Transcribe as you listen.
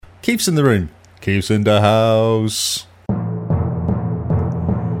Keith's in the room. Keith's in the house.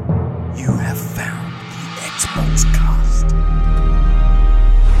 You have found the Xbox Cast.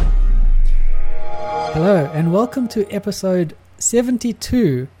 Hello, and welcome to episode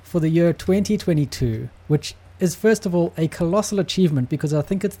 72 for the year 2022, which is first of all a colossal achievement because I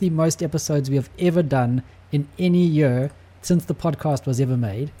think it's the most episodes we have ever done in any year since the podcast was ever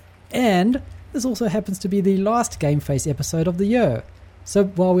made. And this also happens to be the last Game Face episode of the year. So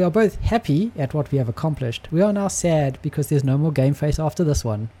while we are both happy at what we have accomplished, we are now sad because there's no more Game Face after this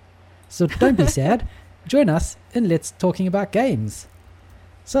one. So don't be sad. Join us in Let's Talking About Games.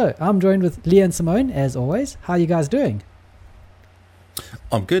 So I'm joined with Lee and Simone, as always. How are you guys doing?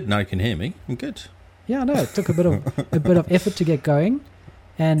 I'm good. Now you can hear me. I'm good. Yeah, I know. It took a bit of effort to get going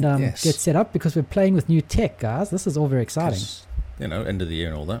and Yes. get set up because we're playing with new tech, guys. This is all very exciting. 'Cause, end of the year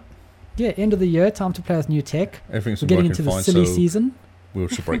and all that. Yeah, end of the year, time to play with new tech. Everything's We're been getting working into the fine, silly so season. we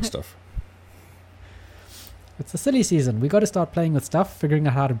should break stuff. It's the silly season. We got to start playing with stuff, figuring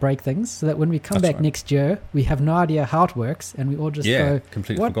out how to break things, so that when we come That's back right. next year, we have no idea how it works, and we all just Yeah, go,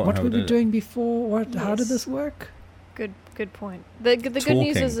 completely "What forgotten how were we we did it." doing before? How did Yes. this work?" Good point. The good news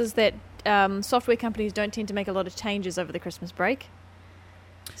Talking. is that software companies don't tend to make a lot of changes over the Christmas break.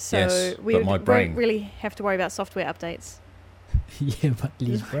 So Yes, we but my brain- won't really have to worry about software updates. Yeah, but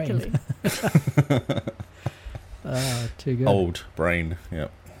Lee's brain. Luckily. Too good. Old brain. Yeah.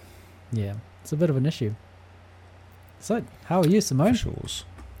 Yeah, it's a bit of an issue. So, how are you, Simone? Officials.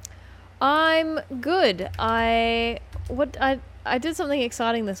 I'm good. I did something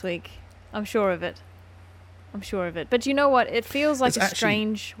exciting this week. I'm sure of it. But you know what? It feels like It's a actually-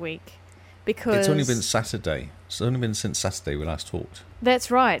 strange week because It's only been Saturday. It's only been since Saturday we last talked.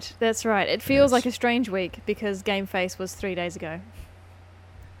 That's right. It feels Yes. like a strange week because Game Face was 3 days ago.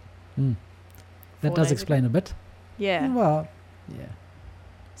 That 4 does days explain a bit. Yeah. Well, yeah.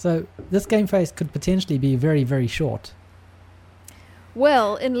 So, this game phase could potentially be very, very short.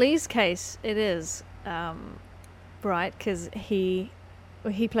 Well, in Lee's case, it is, right, because he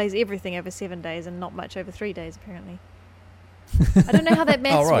plays everything over 7 days and not much over 3 days, apparently. I don't know how that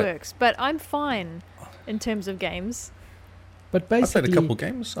maths right. works, but I'm fine in terms of games. But I basically... played a couple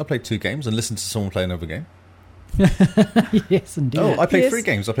games. I played 2 games and listened to someone play another game. Yes, indeed. Oh, I played Yes. 3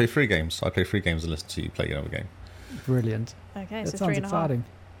 games. I played 3 games and listened to you play another game. Brilliant. Okay, That so sounds 3.5. exciting.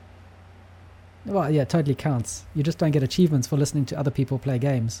 Well, yeah, totally counts. You just don't get achievements for listening to other people play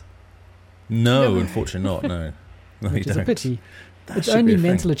games. No, No. unfortunately not. No, no, Which you is don't. a pity. That It's should be only a thing.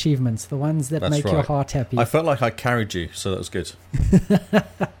 mental achievements, the ones that That's make your right. heart happy. I felt like I carried you, so that was good.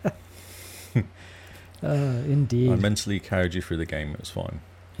 Indeed. I mentally carried you through the game. It was fine.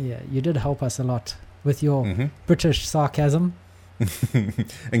 Yeah, you did help us a lot with your Hmm. British sarcasm.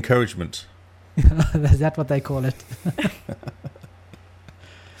 Encouragement. Is that what they call it?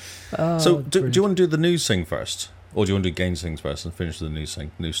 So, do you want to do the news thing first? Or do you want to do games things first and finish with the news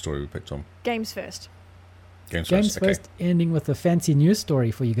thing, news story we picked on? Games first. Games Games first. first, ending with a fancy news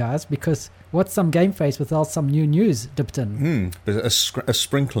story for you guys, because what's some Game Face without some new news dipped in? But a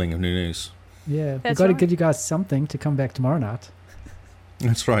sprinkling of new news. Yeah, we've That's got to right. give you guys something to come back tomorrow night.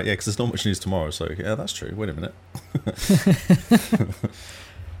 That's right, yeah, because there's not much news tomorrow, so yeah, that's true. Wait a minute.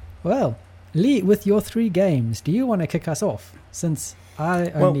 Well, Lee, with your 3 games, do you want to kick us off? Since I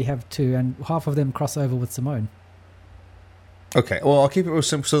only have 2 and half of them cross over with Simone. Okay, well, I'll keep it real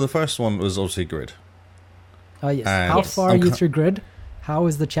simple. So the first one was obviously Grid. Oh, yes. And How Yes. far are I'm you co- through Grid? How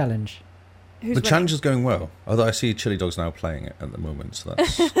is the challenge? Who's The winning? challenge is going well, although I see Chili Dog's now playing it at the moment, so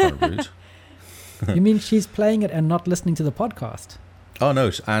that's kind of rude. You mean she's playing it and not listening to the podcast? Oh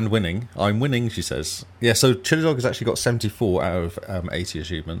no, and winning. I'm winning, she says. Yeah, so Chili Dog has actually got 74 out of 80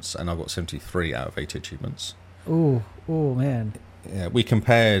 achievements, and I've got 73 out of 80 achievements. Oh, man. Yeah, we sent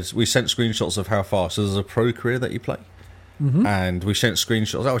screenshots of how far. So there's a pro career that you play, Mm-hmm. and we sent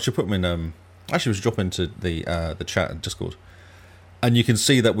screenshots. Oh, I should put them in. Actually, we should drop into the chat and Discord, and you can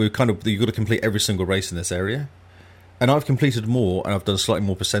see that you've got to complete every single race in this area, and I've completed more, and I've done slightly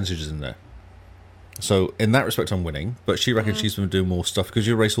more percentages in there. So in that respect, I'm winning. But she reckons she's been doing more stuff because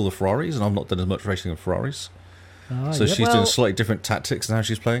you race all the Ferraris, and I've not done as much racing of Ferraris. So she's doing Well- slightly different tactics in how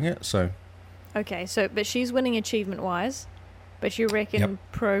she's playing it. So Okay, but she's winning achievement-wise, but you reckon Yep.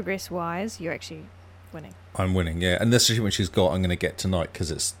 progress-wise, you're actually winning. I'm winning, yeah. And this achievement she's got, I'm going to get tonight because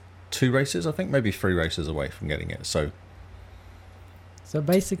it's 2 races, I think, maybe 3 races away from getting it. So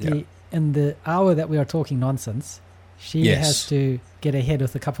basically, in the hour that we are talking nonsense, she Yes. has to get ahead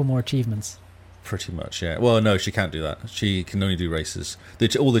with a couple more achievements. pretty much, yeah. Well, no, she can't do that. She can only do races.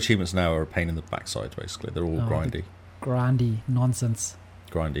 All the achievements now are a pain in the backside, basically. They're all Oh, grindy. Grindy nonsense.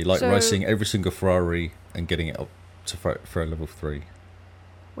 Like So- racing every single Ferrari and getting it up to for a level 3.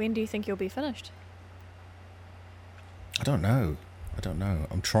 When do you think you'll be finished? I don't know.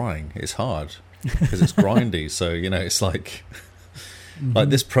 I'm trying. It's hard because it's grindy. So it's like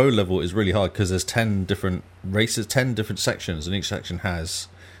this pro level is really hard because there's 10 different races, 10 different sections, and each section has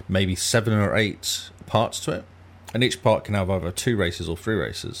maybe 7 or 8 parts to it, and each part can have either 2 races or 3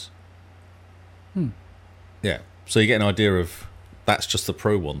 races. Yeah. So you get an idea of that's just the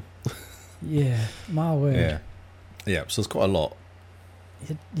pro one. Yeah, my word. Yeah. So there's quite a lot.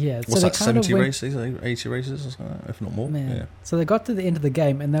 Yeah. What's so that? 70 races, 80 races, or something, if not more. Man. Yeah. So they got to the end of the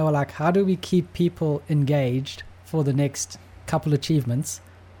game and they were like, "How do we keep people engaged for the next couple achievements?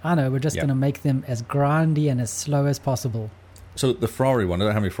 I know we're just going to make them as grindy and as slow as possible." So the Ferrari one, I don't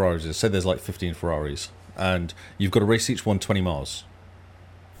know how many Ferraris there's. Say there's like 15 Ferraris, and you've got to race each one 20 miles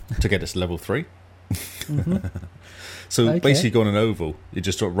to get it to level 3. So basically, you go on an oval. You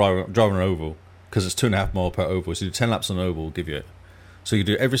just drive on an oval because it's 2.5 mile per oval. So you do 10 laps on an oval, give you it. So you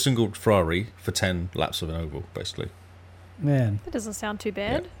do every single Ferrari for 10 laps of an oval, basically. Man, That doesn't sound too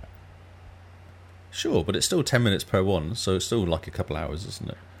bad. Yeah. Sure, but it's still 10 minutes per one, so it's still like a couple hours, isn't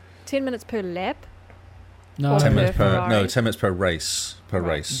it? 10 minutes per lap. no, 10 per minutes per Ferrari? 10 minutes per race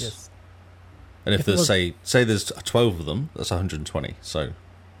race. Yes. And if If it there's was- say there's 12 of them, that's 120. So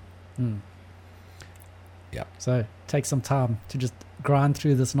Yeah. So take some time to just grind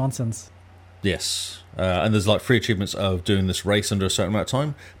through this nonsense. yes, and there's like 3 achievements of doing this race under a certain amount of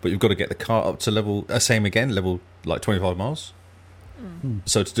time, but you've got to get the car up to level level like 25 miles.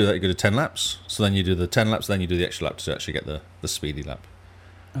 So to do that, you go to 10 laps. So then you do the 10 laps, then you do the extra lap to actually get the speedy lap.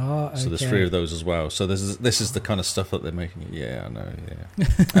 Oh, okay. So there's 3 of those as well. So this is the kind of stuff that they're making. Yeah, I know.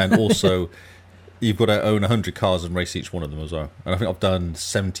 Yeah, and also you've got to own 100 cars and race each one of them as well. And I think I've done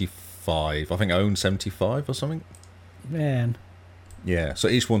 75. I think I own 75 or something. Man, Yeah. So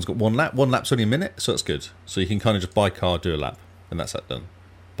each one's got 1 lap. 1 lap's only a minute, so that's good. So you can kind of just buy car, do a lap, and that's that done.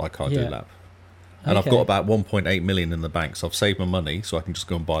 Buy car, do a Yeah. lap. And I've Okay. got about 1.8 million in the bank, so I've saved my money, so I can just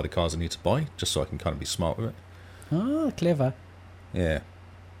go and buy the cars I need to buy, just so I can kind of be smart with it. oh, clever. Yeah.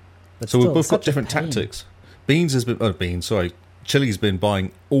 But So we've still, both got such a different pain. tactics. Chili's been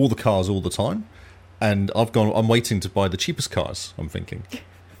buying all the cars all the time, and I'm waiting to buy the cheapest cars, I'm thinking.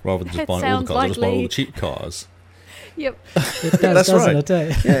 Rather than just That buying all the sounds cars, I'll just buy all likely. the cheap cars. Yep. It does, That's doesn't right. it?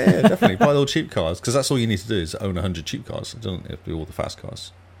 Eh? Yeah, definitely. Buy all the cheap cars, because that's all you need to do is own 100 cheap cars. It doesn't have to be all the fast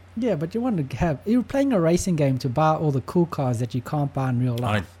cars. Yeah, but you want to have. You're playing a racing game to buy all the cool cars that you can't buy in real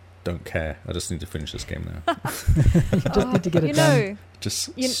I life. don't care. I just need to finish this game now. You just need to get it you done. know, Just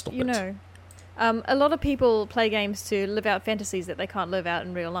you, stop you it. know, a lot of people play games to live out fantasies that they can't live out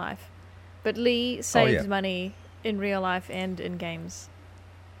in real life. But Lee saves yeah. money in real life and in games.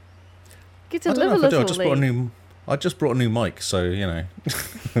 Get I to don't know live a if I do. little, I just brought a new mic, so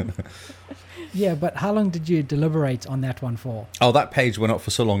Yeah, but how long did you deliberate on that one for? Oh, that page went up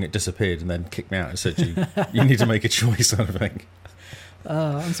for so long it disappeared and then kicked me out and said you need to make a choice, I think.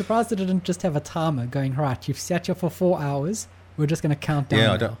 I'm surprised that it didn't just have a timer going, right, you've sat here for 4 hours, we're just going to count down.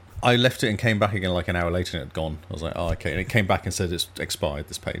 Yeah, now. I left it and came back again like an hour later and it had gone. I was like, oh, okay. And it came back and said it's expired,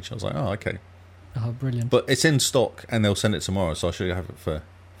 this page. I was like, oh, okay. Oh, brilliant. But it's in stock and they'll send it tomorrow, so I should have it for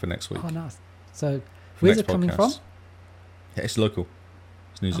next week. Oh, nice. So, For where's next it coming podcast. from? Yeah, it's local.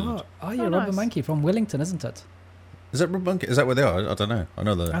 It's New Zealand. Oh, yeah, Oh, Rubber nice. Monkey from Wellington, isn't it? Is that Rubber Monkey? Is that where they are? I don't know. I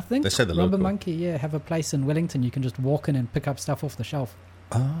know I think they said they're Rubber local. Monkey, yeah, have a place in Wellington. You can just walk in and pick up stuff off the shelf.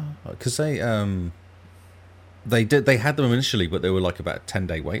 Because they had them initially, but they were like about a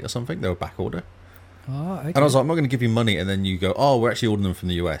 10-day wait or something. They were back order. Oh, okay. And I was like, I'm not going to give you money, and then you go, oh, we're actually ordering them from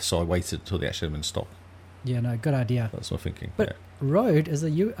the US. So I waited until they actually had them in stock. yeah, no, good idea. That's what I'm thinking. But yeah. Rode is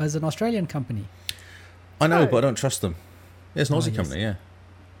is an Australian company. I know, Oh. but I don't trust them. Yeah, it's an Oh, Aussie yes. company, yeah.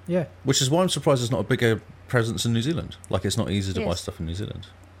 Yeah. Which is why I'm surprised there's not a bigger presence in New Zealand. Like, it's not easy to buy Yes. stuff in New Zealand.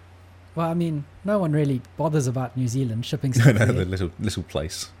 Well, I mean, no one really bothers about New Zealand shipping No, stuff no, there. the little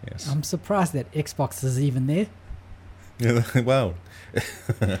place. Yes. I'm surprised that Xbox is even there. Yeah, well,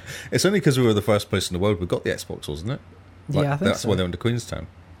 it's only because we were the first place in the world we got the Xbox, wasn't it? Like, Yeah, I think that's so. why they went to Queenstown,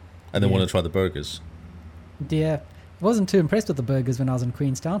 and they Yeah. wanted to try the burgers. Yeah. I wasn't too impressed with the burgers when I was in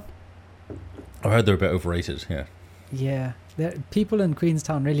Queenstown. I heard they're a bit overrated. Yeah, Yeah. People in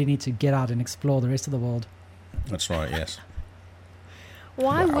Queenstown really need to get out and explore the rest of the world. that's right. Yes.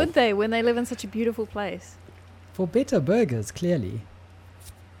 Why Wow. would they when they live in such a beautiful place? For better burgers, clearly.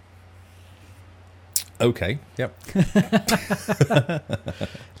 Okay. Yep.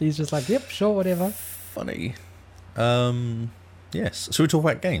 He's just like, yep, sure, whatever. Funny. Yes. So we talk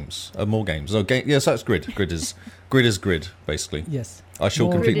about games. More games. Oh, yes, that's grid. Grid is grid. Basically, Yes. I shall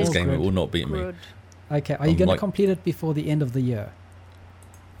More complete Grid this is game. It grid. will not beat me. Good. Okay, are you I'm going to like- complete it before the end of the year?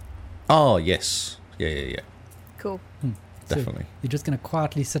 Oh yes. Yeah. Cool. definitely. You're just going to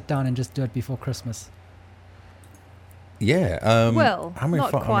quietly sit down and just do it before Christmas. Yeah. Well, how many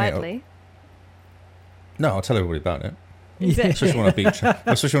not fi- how many- quietly. No, I'll tell everybody about it. Exactly.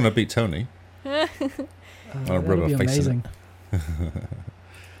 Especially when I beat Tony. Oh, I'll that'll rub be her face in amazing.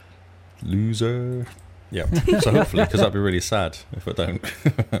 Loser. Yeah. So hopefully, because that'd be really sad if I don't.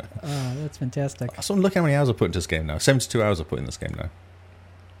 Oh, that's fantastic. So look how many hours I put into this game now. 72 hours I put in this game now.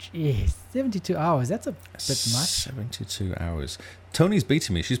 Jeez, 72 hours. That's a bit much. 72 hours. Tony's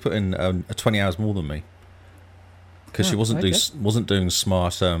beating me. She's put in 20 hours more than me. Because she Oh, wasn't okay. wasn't doing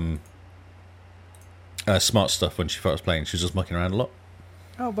smart stuff when she first was playing. She was just mucking around a lot.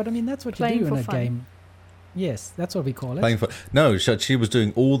 Oh, but I mean, that's what you Playing do in for a fun. game. Yes, that's what we call it. Playing for no, she was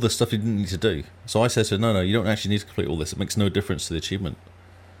doing all the stuff you didn't need to do. So I said to her, no, you don't actually need to complete all this. It makes no difference to the achievement.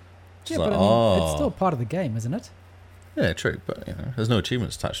 She's Yeah, like, but I mean, oh. it's still part of the game, isn't it? Yeah, true, but there's no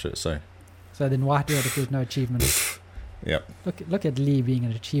achievements attached to it, so So then why do it if there's no achievement? yep, Look at Lee being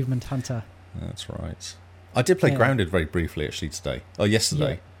an achievement hunter. that's right. I did play Yeah. Grounded very briefly actually today. Oh,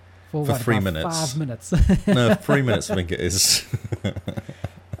 yesterday. For For what, 3 about minutes. 5 minutes. No, 3 minutes I think it is.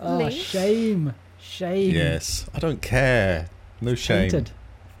 Oh, Lee? shame. Shame. Yes, I don't care. No shame.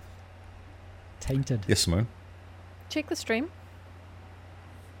 Tainted. Yes, Simone. Check the stream.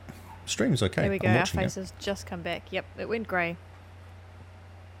 Stream's okay. There we go. I'm Our watching it. faces just come back. Yep, it went grey.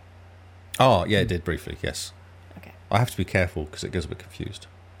 Oh, yeah, it did briefly. Yes. Okay. I have to be careful because it gets a bit confused.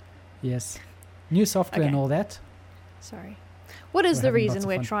 Yes. New software and Okay. all that. Sorry. What is We're the having lots reason of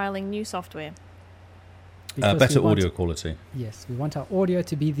we're fun. trialing new software? because Better we want- audio quality Yes, we want our audio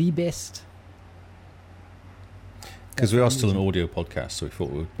to be the best. because That's we the are still an reason. audio podcast, so we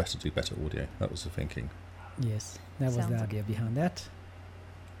thought we would better do better audio. That was the thinking. Yes, that was the Sounds idea behind that.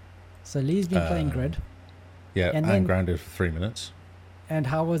 So Lee's been playing Uh, Grid. Yeah, And and, then- Grounded for 3 minutes. And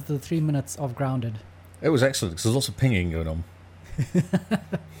how was the 3 minutes of Grounded? It was excellent because there's lots of pinging going on.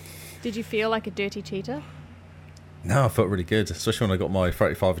 Did you feel like a dirty cheater? No, I felt really good, especially when I got my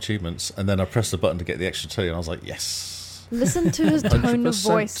 35 achievements, and then I pressed the button to get the extra 2, and I was like, yes. Listen to his tone of 100%,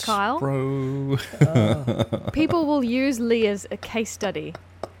 voice, Kyle. Bro. People will use Lee as a case study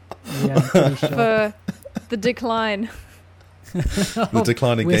Yeah, I'm pretty sure. for the decline. The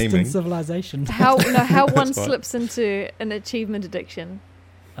decline in Western gaming. civilization. How one That's right. slips into an achievement addiction.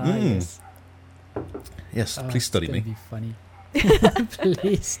 Ah, Mm. yes. Yes, Oh, please study it's me. gonna be funny.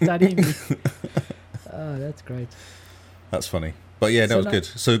 Please study me. Oh, that's great. That's funny. But yeah, that So was now- good.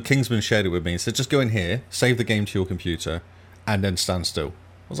 So Kingsman shared it with me. He said, just go in here, save the game to your computer, and then stand still.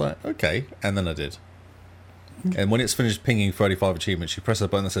 I was like, okay. And then I did. And when it's finished pinging 35 achievements, you press the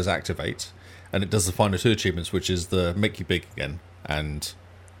button that says activate, and it does the final 2 achievements, which is the make you big again and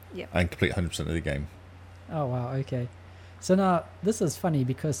Yep. complete 100% of the game. Oh, wow. Okay. So now this is funny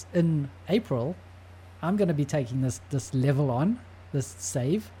because in April, I'm going to be taking this level on, this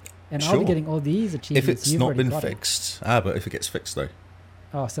save, and I'll be Sure. getting all these achievements. If it's You've not already been got it. fixed. But if it gets fixed, though.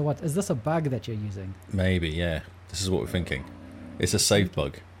 Oh, so what? Is this a bug that you're using? Maybe, yeah. This is what we're thinking. It's a save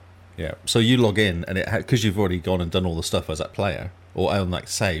bug. Yeah. So you log in, and because you've already gone and done all the stuff as that player, or on that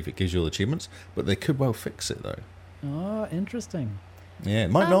save, it gives you all the achievements, but they could well fix it, though. Oh, interesting. Yeah,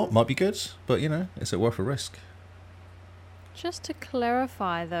 it might not, might be good, but, is it worth a risk? Just to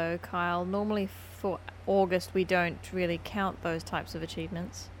clarify, though, Kyle, normally for August we don't really count those types of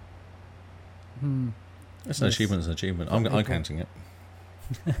achievements. It's an Yes. achievement, it's an achievement. From I'm April. counting it.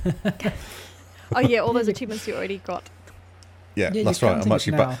 Oh yeah, all those achievements you already got. Yeah, Yeah, that's you're right. I'm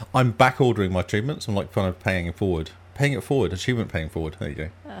counting it actually now. I'm back ordering my achievements. I'm like kind of paying it forward. Paying it forward, achievement paying forward. There you go.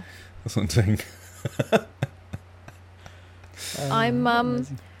 Ah. That's what I'm doing. I'm,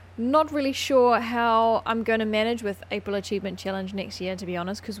 amazing. Not really sure how I'm going to manage with April Achievement Challenge next year, to be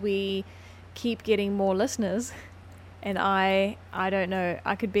honest, because we keep getting more listeners, and I don't know.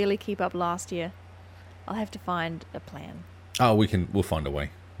 I could barely keep up last year. I'll have to find a plan. Oh, we'll find a way.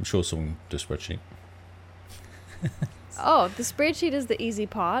 I'm sure someone will do a spreadsheet. Oh, the spreadsheet is the easy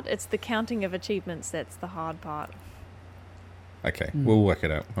part. It's the counting of achievements that's the hard part. Okay, Mm. we'll work it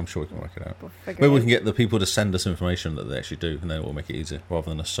out. I'm sure we can work it out. We'll figure Maybe it we out. can get the people to send us information that they actually do, and then it will make it easier rather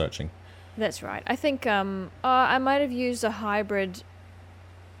than us searching. That's right. I think I might have used a hybrid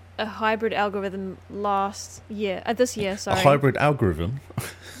algorithm last year. This year, sorry. A hybrid algorithm.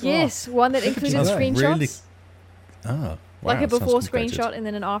 Yes, one that included That's screenshots. really- Ah, wow, Like a that sounds before complicated. screenshot and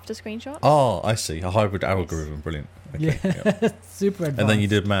then an after screenshot. Oh, I see. A hybrid algorithm. Brilliant. Okay, Yeah, super advanced. And then you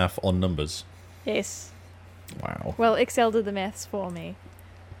did math on numbers. Yes. Wow. Well, Excel did the maths for me.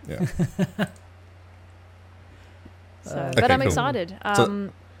 Yeah. So, Okay, but I'm cool. excited. So-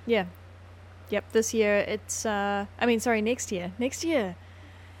 Yeah. Yep. This year it's. Next year. Next year.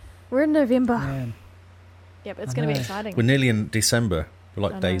 We're in November. Man. Yep, it's I going to be know. exciting. We're nearly in December. We're I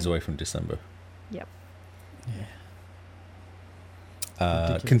like days know. away from December. Yep.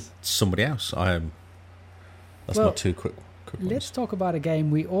 Can Ridiculous. somebody else? That's Well, not too quick. Let's talk about a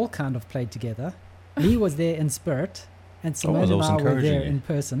game we all kind of played together. Lee was there in spirit, and I Simone was and I were encouraging there you. in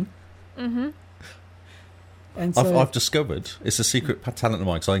person. Mm-hmm. And so, I've discovered it's a secret talent of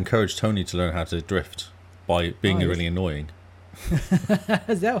mine because I encouraged Tony to learn how to drift by being Oh, yes. really annoying.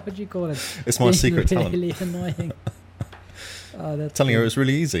 is that what you call it? It's my Being secret talent. really annoying. Oh, that's Telling her it cool. was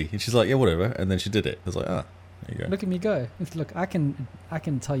really easy, and she's like, "Yeah, whatever," and then she did it. I was like, "Ah, there you go." Look at me go! Look, I can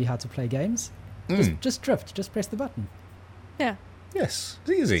tell you how to play games. Just drift. Just press the button. Yes, it's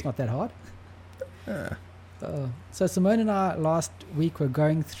easy. It's not that hard. Yeah. So Simone and I last week were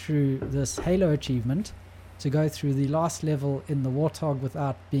going through this Halo achievement to go through the last level in the Warthog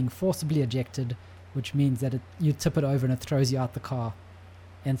without being forcibly ejected, which means that you tip it over and it throws you out the car.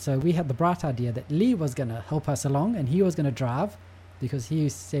 And so we had the bright idea that Lee was going to help us along and he was going to drive because he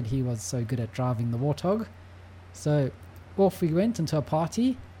said he was so good at driving the Warthog. So off we went into a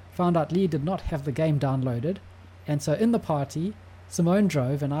party, found out Lee did not have the game downloaded. And so in the party, Simone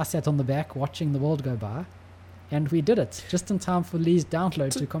drove and I sat on the back watching the world go by. And we did it just in time for Lee's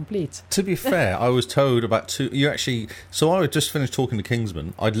download to complete. To be fair, I was told about two. So I had just finished talking to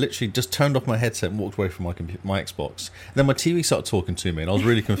Kingsman. I'd literally just turned off my headset and walked away from my Xbox. Then my TV started talking to me, and I was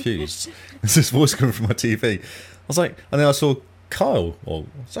really confused. There's this voice coming from my TV. I was like, and then I saw Kyle or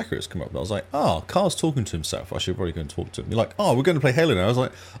Zacharias come up. And I was like, Kyle's talking to himself. I should probably go and talk to him. You're like, we're going to play Halo now. I was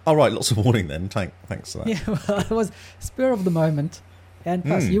like, all right, lots of warning then. Thanks for that. Yeah, well, it was spur of the moment. And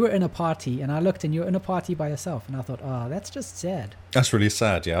plus, you were in a party, and I looked, and you were in a party by yourself. And I thought, that's just sad. That's really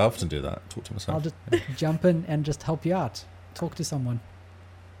sad. Yeah, I often do that. Talk to myself. I'll just jump in and just help you out. Talk to someone.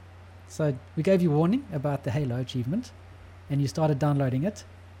 So we gave you warning about the Halo achievement, and you started downloading it.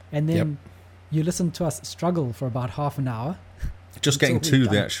 And then you listened to us struggle for about half an hour. Just That's getting all to we've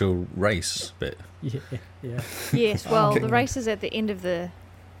the done. actual race bit. Yeah. Yes, well, Okay. the race is at the end of the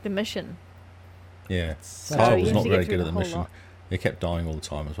mission. Yeah. So Kyle you was have not to very get through good at the the whole mission. lot. He kept dying all the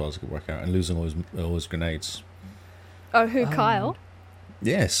time as well as I could work out and losing all his grenades. Oh, who, Um, Kyle?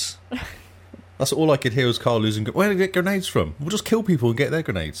 Yes. That's all I could hear was Kyle losing. Where did he get grenades from? We'll just kill people and get their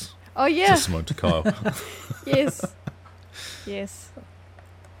grenades. Oh, yeah. Says Simone to Kyle. Yes. Yes.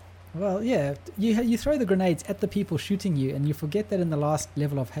 Well, yeah, you throw the grenades at the people shooting you, and you forget that in the last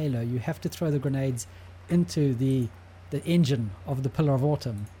level of Halo, you have to throw the grenades into the engine of the Pillar of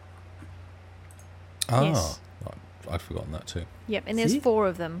Autumn. Yes. I'd forgotten that too. Yep, and there's See? 4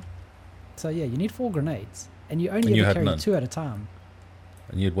 of them. So yeah, you need 4 grenades, and you only And you ever had carry none. 2 at a time.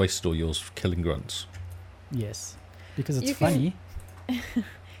 And you'd wasted all yours killing grunts. Yes, because it's You can- funny.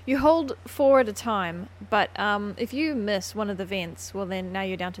 You hold 4 at a time, but if you miss one of the vents, well, then now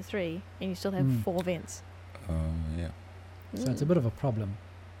you're down to 3, and you still have 4 vents. Yeah. So it's a bit of a problem.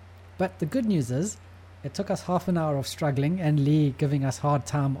 But the good news is, it took us half an hour of struggling and Lee giving us hard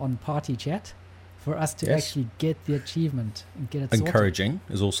time on party chat for us to Yes. actually get the achievement and get it sorted. Encouraging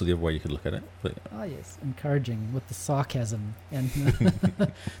is also the other way you could look at it. But Oh yes, encouraging with the sarcasm and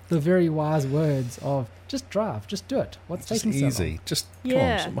the very wise words of just drive, just do it. What's it's just taking so easy. Just come on,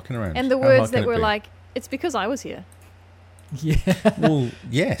 Yeah. stop mucking around. And the How hard words can that it were be? like, it's because I was here. long? Yeah, Well,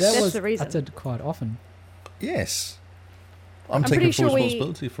 yes. that That's was the reason. uttered quite often. Yes. I'm pretty taking full sure we-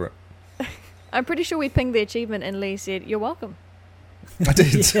 responsibility for it. I'm pretty sure we pinged the achievement, and Lee said, "You're welcome." I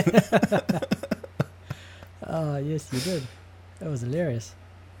did. Oh yes, you did. That was hilarious.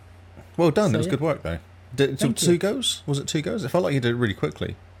 Well done. So, it was yeah. good work, though. Did, Thank two you. goes? Was it 2 goes? It felt like you did it really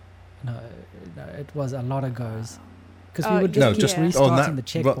quickly. No, it was a lot of goes because Oh, we would No, just yeah. keep restarting on the that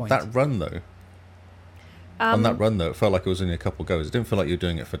checkpoint. that run though. On that run though, it felt like it was only a couple goes. It didn't feel like you were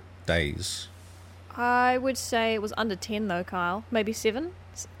doing it for days. I would say it was under 10, though, Kyle. Maybe 7,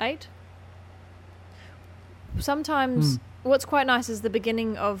 8. Sometimes, what's quite nice is the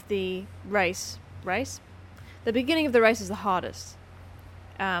beginning of the race. The beginning of the race is the hardest.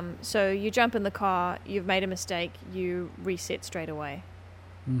 So you jump in the car, you've made a mistake, you reset straight away.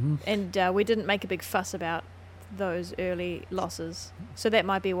 Mm-hmm. And we didn't make a big fuss about those early losses. So that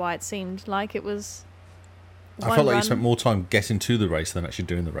might be why it seemed like it was I one felt like run. you spent more time getting to the race than actually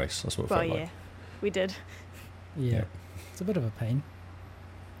doing the race. That's what it Well, felt yeah, like. we did. Yeah. Yeah. It's a bit of a pain.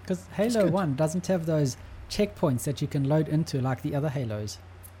 Because It's Halo good. 1 doesn't have those checkpoints that you can load into like the other Halos.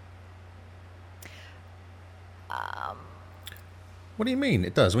 What do you mean?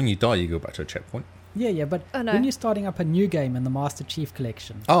 It does. When you die, you go back to a checkpoint. Yeah, but Oh, no. when you're starting up a new game in the Master Chief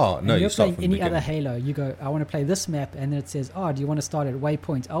Collection, Oh, and no, you're you start playing from any the other beginning. Halo, you go, I want to play this map, and then it says, do you want to start at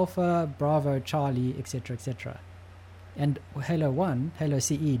waypoint Alpha, Bravo, Charlie, etc., etc. And Halo 1, Halo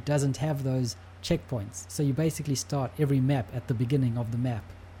CE, doesn't have those checkpoints. So you basically start every map at the beginning of the map.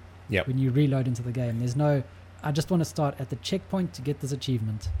 Yep. When you reload into the game. There's no, I just want to start at the checkpoint to get this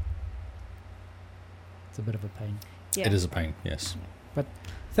achievement. It's a bit of a pain. Yeah. It is a pain, yes.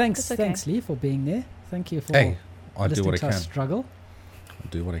 Thanks, That's okay. thanks, Lee, for being there. Thank you for Hey, I do listening what I to us can. struggle, I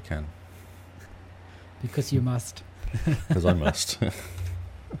do what I can. because you must. Because I must.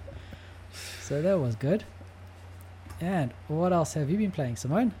 So that was good. And what else have you been playing,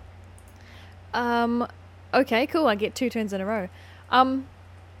 Simone? Okay, cool. I get 2 turns in a row.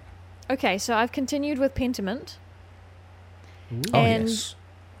 Okay, so I've continued with Pentiment. Ooh. Oh, And- yes.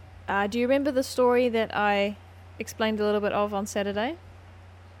 Do you remember the story that I explained a little bit of on Saturday?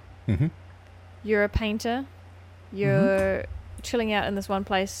 Mm-hmm. You're a painter. You're chilling out in this one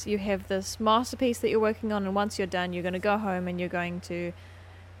place. You have this masterpiece that you're working on, and once you're done, you're going to go home and you're going to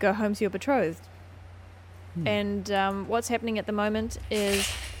go home to your betrothed. Hmm. And what's happening at the moment is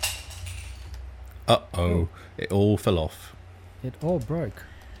Uh-oh. It all fell off. It all broke.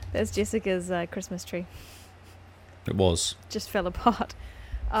 there's Jessica's Christmas tree. It was. Just fell apart.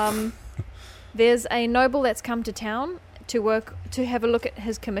 There's a noble that's come to town to have a look at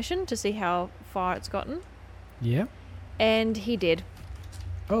his commission to see how far it's gotten, Yeah. and he did.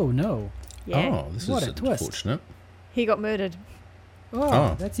 Oh no. Yeah, Oh, this What is a twist. unfortunate. he got murdered. Oh,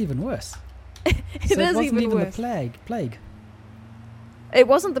 Oh. that's even worse. It So it is wasn't even even worse. the plague. It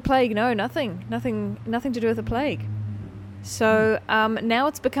wasn't the plague, no, nothing to do with the plague. So now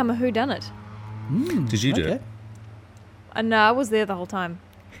it's become a whodunit. Did you do it? And no, I was there the whole time.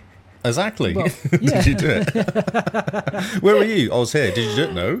 Exactly. Well, yeah. Did you do it? Where were you? I was here. Did you do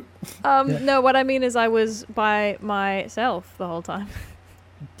it? No. Yeah. No, what I mean is I was by myself the whole time.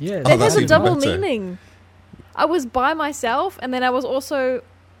 Yeah. Oh, It that's has a even double better. meaning. I was by myself, and then I was also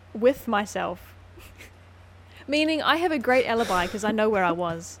with myself. Meaning I have a great alibi because I know where I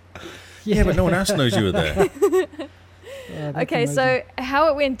was. Yeah, but no one else knows you were there. Yeah, that's Okay, amazing. so how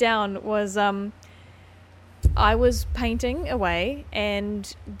it went down was I was painting away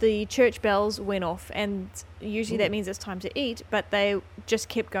and the church bells went off, and usually that means it's time to eat, but they just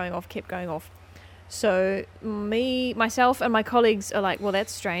kept going off. So myself and my colleagues are like, well,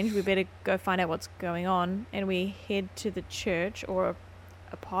 that's strange, we better go find out what's going on, and we head to the church, or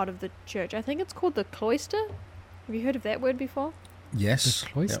a part of the church. I think it's called the cloister. Have you heard of that word before? Yes. The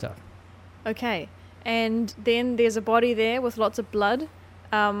cloister. Okay, and then there's a body there with lots of blood.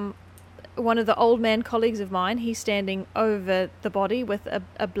 One of the old man colleagues of mine, he's standing over the body with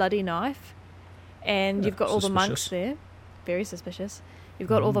a bloody knife, and Yeah, you've got all the monks suspicious. there. Very suspicious. You've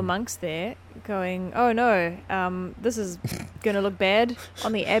got all the monks there going, oh no, this is going to look bad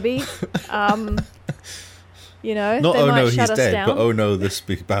on the abbey. You know, Not they oh might no, shut he's us dead, down. but oh no, this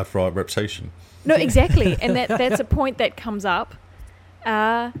be bad for our reputation. No, exactly, and that's a point that comes up.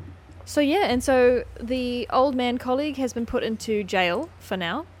 So yeah, and so the old man colleague has been put into jail for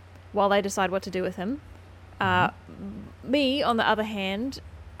now, while they decide what to do with him. Me, on the other hand,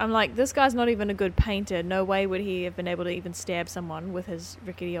 I'm like, this guy's not even a good painter. No way would he have been able to even stab someone with his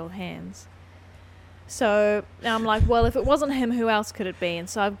rickety old hands. So now I'm like, well, if it wasn't him, who else could it be? And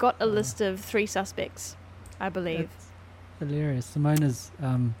so I've got a list of 3 suspects, I believe. That's hilarious. Simone is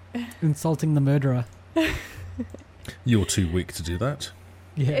insulting the murderer. You're too weak to do that.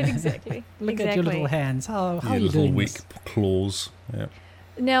 Yeah. Exactly. Look at your little hands. How are Your you little doing weak this? claws. Yeah.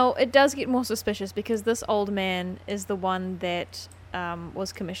 Now, it does get more suspicious because this old man is the one that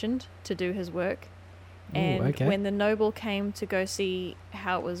was commissioned to do his work. Ooh, And okay. when the noble came to go see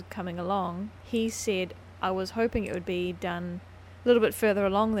how it was coming along, he said, I was hoping it would be done a little bit further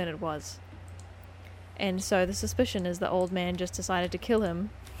along than it was. And so the suspicion is the old man just decided to kill him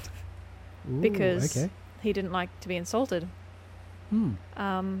Ooh, because okay. he didn't like to be insulted. Hmm.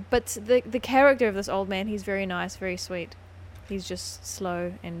 But the character of this old man, he's very nice, very sweet. He's just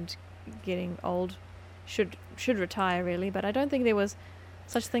slow and getting old. Should retire, really, but I don't think there was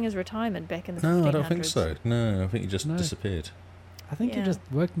such thing as retirement back in the 1500s. No, I don't think so. No, I think he just No. disappeared. I think you Yeah. just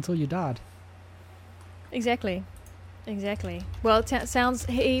worked until you died. Exactly. Well, it sounds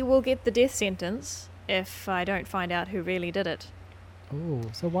he will get the death sentence if I don't find out who really did it. Oh,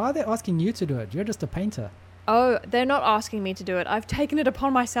 so why are they asking you to do it? You're just a painter. Oh, they're not asking me to do it. I've taken it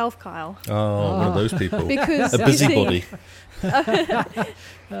upon myself, Kyle. Oh, one of those people. Because A you see- busybody.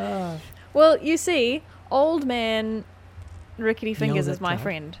 Well, you see, old man Rickety Yells Fingers at is my Cloud.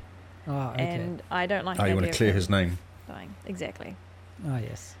 friend, Ah, okay. and I don't like. Oh, the you want idea to of clear him his name. dying. Exactly. Ah,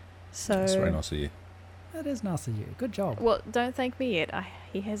 yes. So That's very nice of you. That is nice of you. Good job. Well, don't thank me yet.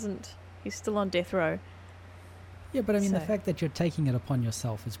 He hasn't. He's still on death row. Yeah, but I mean, the So- fact that you're taking it upon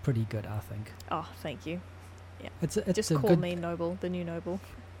yourself is pretty good, I think. Oh, thank you. Yeah. It's Just a call good. me Noble, the new Noble.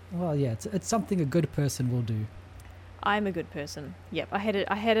 Well, yeah, it's something a good person will do. I'm a good person. Yep, I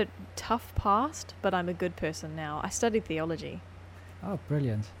had a tough past, but I'm a good person now. I studied theology. Oh,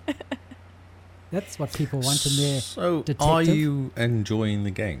 brilliant! That's what people want in their. So, are detective. you enjoying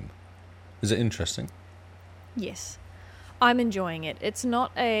the game? Is it interesting? Yes, I'm enjoying it. It's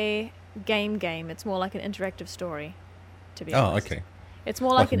not a game. It's more like an interactive story, to be Oh, honest. okay. It's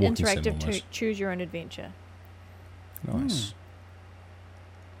more Like like a an walking sim interactive almost. choose your own adventure. Nice.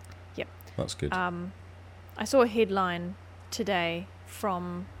 Yep. That's good. I saw a headline today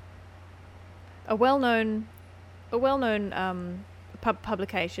from a well-known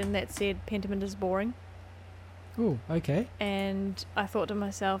publication that said Pentiment is boring, Oh, okay. and I thought to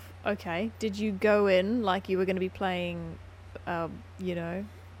myself, okay, did you go in like you were going to be playing, The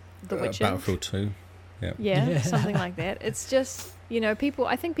Witcher? Battlefield 2. Yeah. Yeah, something like that. It's just,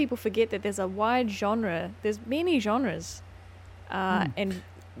 I think people forget that there's a wide genre. There's many genres. And,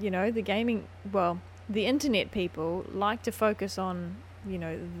 the internet people like to focus on,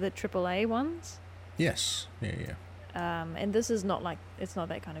 the AAA ones. Yes. Yeah. And this is it's not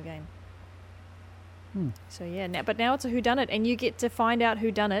that kind of game. Hmm. So yeah, but now it's a whodunit, and you get to find out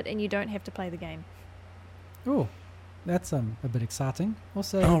whodunit, and you don't have to play the game. Oh, that's a bit exciting.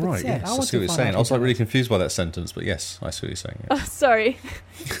 Also, a Oh, bit right. sad. Yes. I I want see to what you're find saying. out I was who like done really it. confused by that sentence, but yes, I see what you're saying. Oh, Yeah. sorry.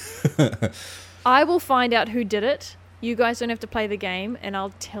 I will find out who did it. You guys don't have to play the game, and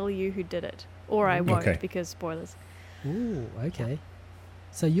I'll tell you who did it. Or I won't, Okay. because spoilers. Ooh, okay.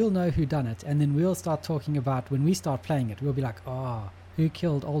 So you'll know who done it, and then we'll start talking about when we start playing it. We'll be like, who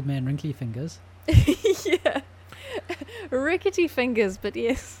killed Old Man Wrinkly Fingers? Yeah. Rickety fingers, but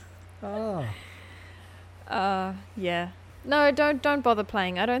yes. Oh, Yeah. No, don't bother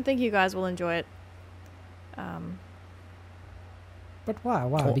playing. I don't think you guys will enjoy it. but why?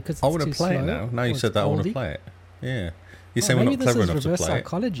 Why? Oh, Because it's I want to too play slow, it now. Now or you it's said that, I want to oldie? play it. Yeah. You're Oh, saying we're maybe not this clever is enough to reverse play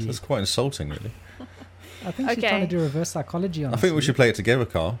psychology. it. That's quite insulting, really. I think she's Okay. trying to do reverse psychology on I us. think we should play it together,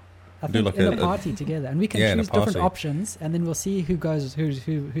 Carl. I do think like in a- a party together, and we can Yeah, in a choose different party. options, and then we'll see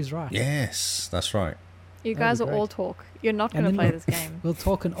who's right. Yes, that's right. You That'd guys be will all great. talk. You're not And going to then play this game. We'll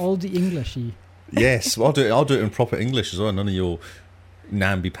talk in oldie Englishy. Yes, well, I'll do it in proper English as well. None of your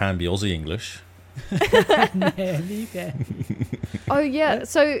namby-pamby Aussie English. Oh, yeah.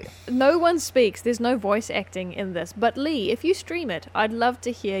 So no one speaks. There's no voice acting in this. But Lee, if you stream it, I'd love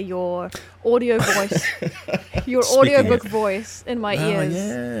to hear your audio voice, your Speaking audiobook it. voice in my Oh, ears.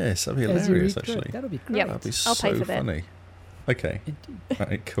 yes, that'd be As you hilarious, read through it. actually. That'll be great. Yep. That'd be I'll so pay for that. funny. Okay, Indeed.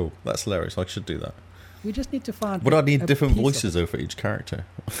 right, cool. That's hilarious. I should do that. We just need to find. Would I need a different piece of voices, though, for each character?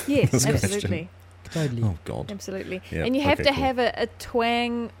 Yes, That's a question. absolutely. it. Totally. Oh, God. Absolutely. Yeah, And you have okay, to cool. have a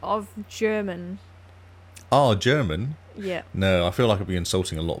twang of German. Oh, German? Yeah. No, I feel like I'd be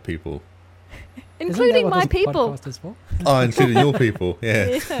insulting a lot of people. Isn't that Including what my this people. podcast is for? Oh, including your people,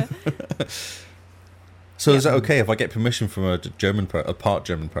 yeah. Yeah. So is that okay if I get permission from a part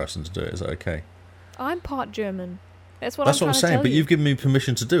German person to do it? Is that okay? I'm part German. That's what That's I'm what I'm trying to saying. tell But you. you've given me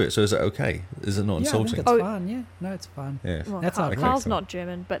permission to do it, so is that okay? Is it not Yeah, I think insulting? it's Oh. fine. Yeah, no, it's fine. Yeah. Well, That's our Carl's okay. not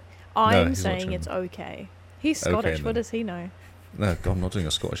German, but I'm he's not saying it's German. okay. He's Okay, Scottish. then. What does he know? No, God, I'm not doing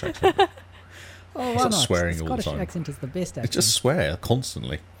a Scottish accent. Oh, It's why not not? swearing The all the Scottish time. accent is the best accent. It's just swear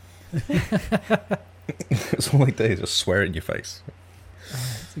constantly. It's all I do is just swear in your face.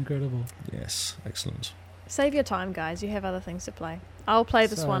 It's incredible. Yes, excellent. Save your time, guys. You have other things to play. I'll play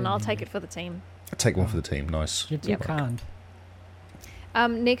this one. I'll take it for the team. Take one for the team. Nice. You're too Yep. kind.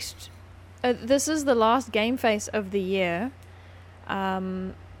 Next, this is the last game face of the year.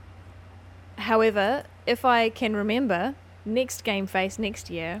 However, if I can remember, next game face next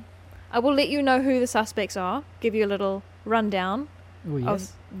year, I will let you know who the suspects are. Give you a little rundown Oh, yes.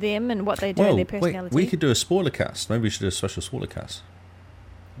 of them and what they do Well, and their wait, personality. we could do a spoiler cast. Maybe we should do a special spoiler cast.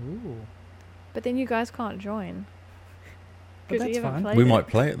 Ooh. But then you guys can't join. But 'Cause that's you haven't fine. played We it. might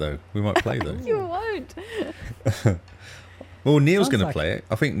play it, though. We might play, though. You won't. Well, Neil's Sounds going to like play it.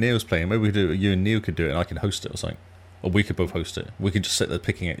 I think Neil's playing. Maybe we do. You and Neil could do it, and I can host it or something. Or we could both host it. We could just sit there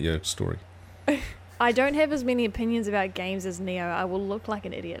picking at your story. I don't have as many opinions about games as Neo. I will look like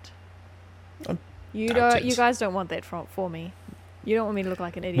an idiot. I You doubt don't. it. You guys don't want that for me. You don't want me to look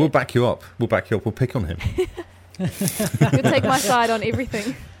like an idiot. We'll back you up. We'll back you up. We'll pick on him. You'll take my side on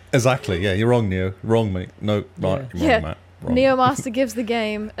everything. Exactly. Yeah, you're wrong, Neo. Wrong, mate. No, right. Yeah. Wrong, Yeah. Matt. Wrong. Neo Master gives the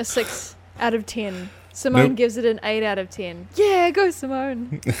game a 6 out of 10. Simone Nope. gives it an 8 out of 10. Yeah, go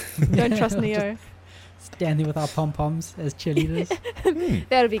Simone. Don't trust Neo. Standing with our pom poms as cheerleaders.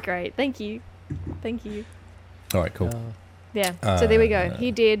 That would be great. Thank you. Thank you. All right, cool. Yeah. So there we go. Uh,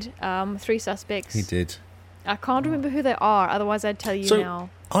 He did 3 suspects. He did. I can't remember who they are. Otherwise, I'd tell you So- now.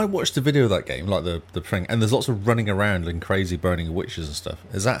 I watched a video of that game, like the thing, and there's lots of running around and crazy burning of witches and stuff.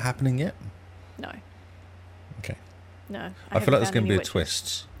 Is that happening yet? No. Okay. No. I feel like there's going to be a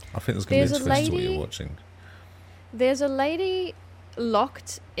twist. I think there's going to be a twist to what you're watching. There's a lady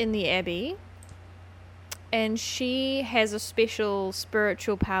locked in the Abbey, and she has a special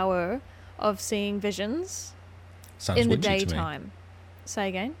spiritual power of seeing visions Sounds in the witchy to me. daytime. Say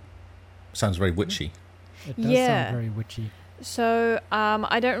again? Sounds very witchy. It does Yeah. sound very witchy. So,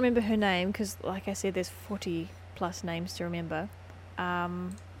 I don't remember her name because, like I said, there's 40 plus names to remember.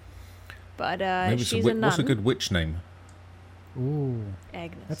 But Maybe she's a nun. what's a good witch name? Ooh,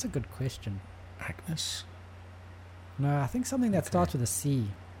 Agnes. that's a good question. Agnes? No, I think something that Okay. starts with a C.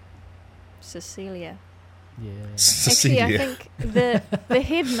 Cecilia. Yeah. Cecilia. Actually, I think the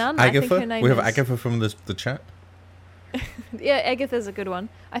head nun, I think her Agatha? name We have is... Agatha from the chat. Yeah, Agatha's a good one.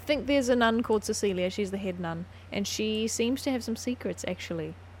 I think there's a nun called Cecilia. She's the head nun. And she seems to have some secrets,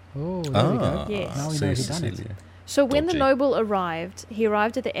 actually. Oh, there we go. Yes. Now we see, know who done it. Cecilia. So when the Dodgy. noble arrived, he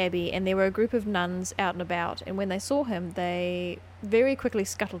arrived at the abbey, and there were a group of nuns out and about. And when they saw him, they very quickly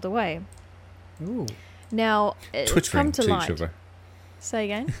scuttled away. Ooh. Now, it's Twittering come to to light. each other. Say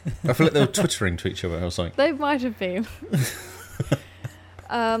again? I feel like they were twittering to each other or something. They might have been.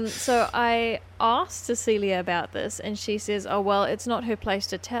 So I asked Cecilia about this, and she says, "Oh well, it's not her place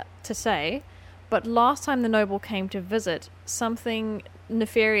to say, but last time the noble came to visit, something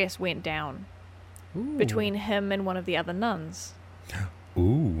nefarious went down Ooh. between him and one of the other nuns."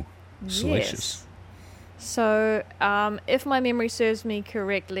 Ooh, salacious. Yes. So, if my memory serves me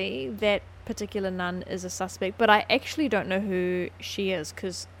correctly, that particular nun is a suspect, but I actually don't know who she is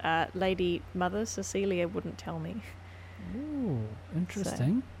because Lady Mother Cecilia wouldn't tell me. Ooh,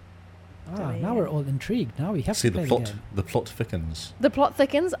 interesting. there you Now go. we're all intrigued. Now we have See to play the the plot. game. The plot thickens. The plot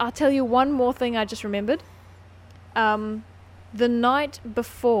thickens. I'll tell you one more thing I just remembered. The night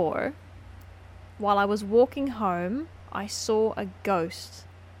before, while I was walking home, I saw a ghost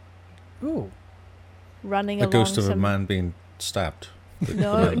Ooh. running A along ghost of a some... man being stabbed. The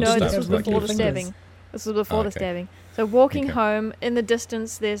No, man no, stabbed this was like before you. the stabbing. This was before Oh, the okay. stabbing. So walking Okay. home, in the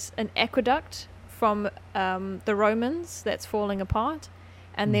distance, there's an aqueduct from the Romans that's falling apart,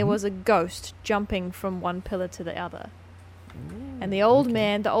 and there Mhm. was a ghost jumping from one pillar to the other. And the old okay.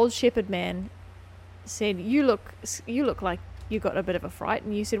 man, the old shepherd man, said, "You look like you got a bit of a fright."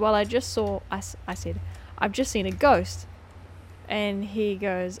 And you said, "Well, I said, I've just seen a ghost." And he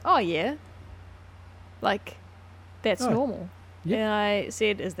goes, "Oh yeah, like that's Oh, normal." yep. And I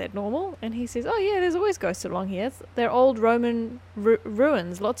said, "Is that normal?" And he says, "Oh yeah, there's always ghosts along here. They're old Roman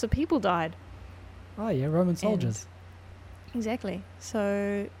ruins. Lots of people died." Oh, yeah, Roman soldiers. Exactly.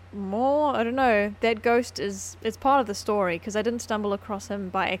 So I don't know. That ghost it's part of the story because I didn't stumble across him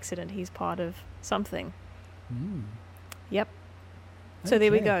by accident. He's part of something. Mm. Yep. So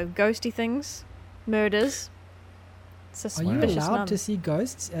there we Okay. go. Ghosty things, murders, Are suspicious you allowed nuns. to see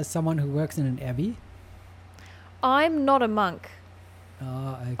ghosts as someone who works in an abbey? I'm not a monk.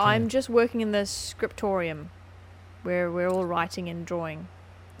 Okay. I'm just working in the scriptorium, where we're all writing and drawing.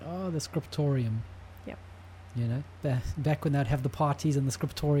 Oh, the scriptorium. Yep. You know, back when they'd have the parties in the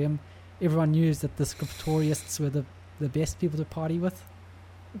scriptorium, everyone knew that the scriptorists were the best people to party with.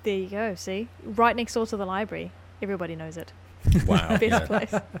 There you go. See, right next door to the library. Everybody knows it. Wow. Best yeah.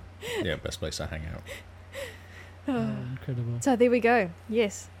 place. Yeah, best place to hang out. Oh, incredible. So there we go.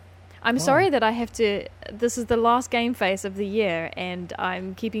 Yes. I'm Wow. sorry that I have to... This is the last game face of the year, and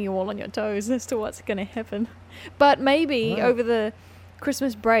I'm keeping you all on your toes as to what's going to happen. But maybe Wow. over the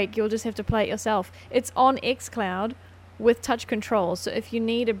Christmas break, you'll just have to play it yourself. It's on xCloud with touch controls, so if you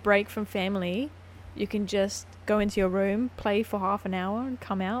need a break from family, you can just go into your room, play for half an hour, and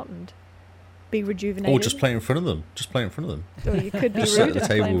come out and be rejuvenated. Or just play in front of them. Just play in front of them. Or you could be Just sit rude at the and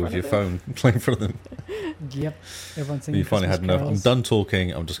play in table with front your of phone, play in front of them. Yep. Everyone's singing You finally had Christmas enough. I'm carols. done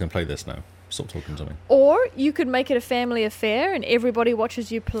talking. I'm just going to play this now. Stop talking to me. Or you could make it a family affair and everybody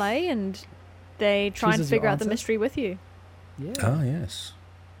watches you play and they try and Chooses your figure out the answers. mystery with you. Yeah. Ah, yes.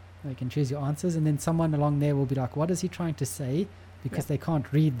 You can choose your answers, and then someone along there will be like, "What is he trying to say?" Because Yep. they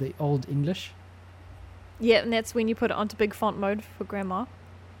can't read the old English. Yeah, and that's when you put it onto big font mode for grandma.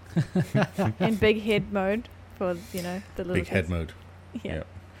 And big head mode for, the little Big head kids. mode. Yeah.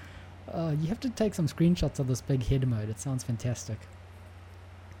 Yeah. You have to take some screenshots of this big head mode. It sounds fantastic.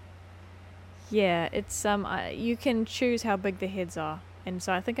 Yeah, it's you can choose how big the heads are. And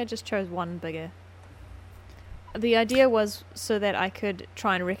so I think I just chose one bigger. The idea was so that I could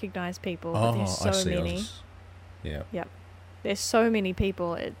try and recognize people, but Oh, there's so I see. many. Yeah. There's so many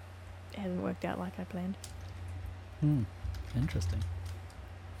people, it hasn't worked out like I planned. Interesting.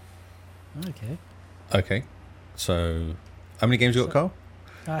 Okay. Okay. So, how many games you got, Carl?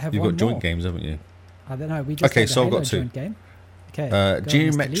 I have You've one got joint more. games, haven't you? I don't know. We just Okay, had a so I've Halo got two. joint game. Okay. go on, Mr.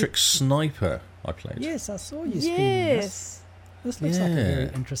 Geometric Lee. Sniper, I played. Yes, I saw you streaming this. Yes. This looks like a very Yeah.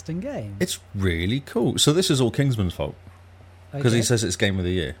 interesting game. It's really cool. So this is all Kingsman's fault because he says it's Game of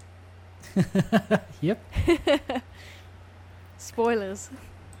the Year. Yep. Spoilers.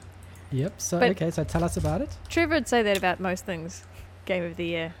 Yep. So But- okay. So tell us about it. Trevor would say that about most things. Game of the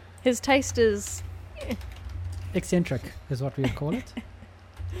year. His taste is Eccentric is what we would call it.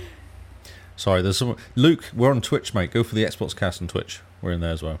 Sorry, there's some. Luke, we're on Twitch, mate. Go for the Xbox Cast on Twitch. We're in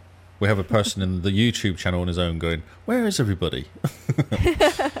there as well. We have a person in the YouTube channel on his own going, "Where is everybody?"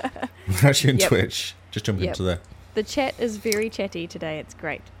 We're actually on Yep. Twitch. Just jump Yep. into there. the chat is very chatty today. It's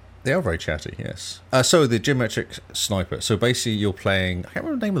great. They are very chatty, yes. So the Geometric Sniper. So basically, you're playing. I can't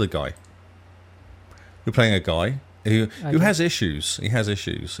remember the name of the guy. You're playing a guy who Okay. has issues. He has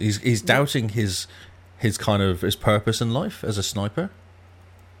issues. He's doubting his kind of his purpose in life as a sniper.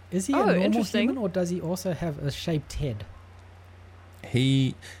 Is he Oh, a normal interesting. human, or does he also have a shaped head?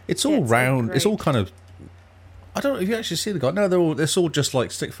 It's all That's round. It's all great. kind of. I don't know if you actually see the guy. No, it's all just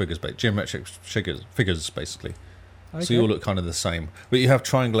like stick figures, geometric figures basically. Okay. So you all look kind of the same, but you have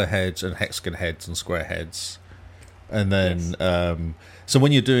triangular heads and hexagon heads and square heads, and then so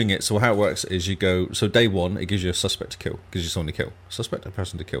when you're doing it, so how it works is you go. So day one, it gives you a suspect to kill, gives you someone to kill, suspect, a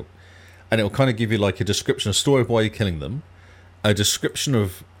person to kill, and it will kind of give you like a description, a story of why you're killing them, a description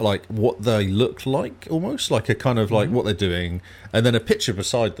of like what they look like, almost like a kind of like what they're doing, and then a picture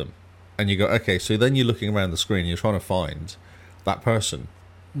beside them, and you go, okay, so then you're looking around the screen, and you're trying to find that person.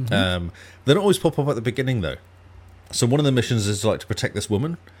 They don't always pop up at the beginning though. So one of the missions is like to protect this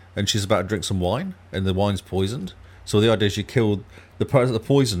woman, and she's about to drink some wine, and the wine's poisoned. So the idea is you kill the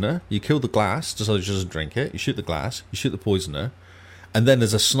poisoner, you kill the glass just so she doesn't drink it. You shoot the glass, you shoot the poisoner, and then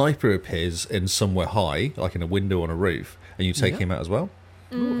there's a sniper appears in somewhere high, like in a window on a roof, and you take Yeah. him out as well.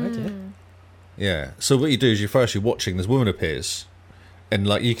 Ooh, okay. Yeah. So what you do is you're watching. This woman appears, and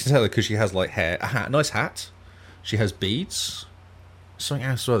like you can tell her because she has like hair, a hat, nice hat. She has beads. Something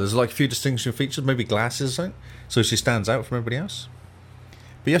else as well. There's like a few distinguishing features, maybe glasses or something. So she stands out from everybody else.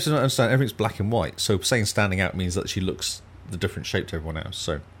 But you have to understand everything's black and white. So saying standing out means that she looks the different shape to everyone else.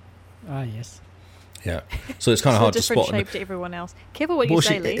 So Ah, yes. yeah. So it's kind of So hard to different spot. shape to everyone else. Careful what Well, you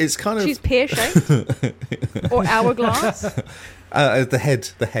say, Lee. it's kind of She's pear shaped or hourglass. the head. Oh, it's The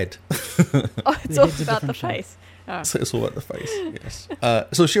all head's a about the different shape. face. Oh. So it's all about the face, yes.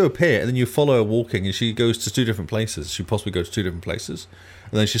 So she'll appear, and then you follow her walking, and she goes to two different places. She possibly goes to two different places,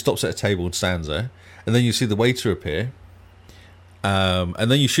 and then she stops at a table and stands there, and then you see the waiter appear,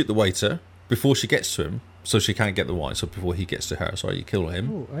 and then you shoot the waiter before she gets to him, so she can't get the wine. So before he gets to her, sorry, you kill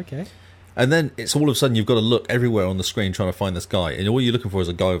him, Ooh, okay. and then it's all of a sudden you've got to look everywhere on the screen trying to find this guy, and all you're looking for is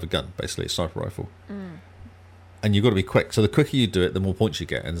a guy with a gun, basically a sniper rifle. And you've got to be quick. So the quicker you do it, the more points you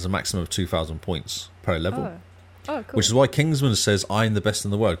get, and there's a maximum of 2,000 points per level. Oh, cool. Which is why Kingsman says I'm the best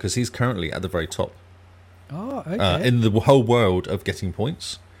in the world, because he's currently at the very top Oh, okay. in the whole world of getting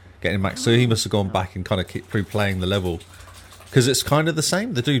points, getting max. So he must have gone back and kind of keep replaying the level, because it's kind of the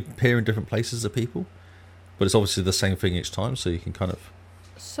same. They do appear in different places of people, but it's obviously the same thing each time. So you can kind of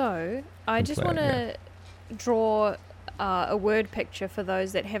So I just play want it, to draw a word picture for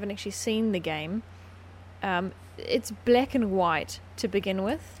those that haven't actually seen the game. It's black and white to begin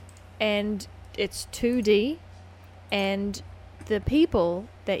with, and it's 2D, and the people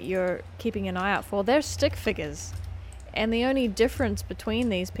that you're keeping an eye out for, they're stick figures, and the only difference between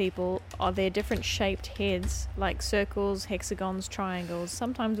these people are their different shaped heads, like circles, hexagons, triangles,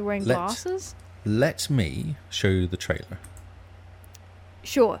 sometimes wearing glasses. let me show you the trailer.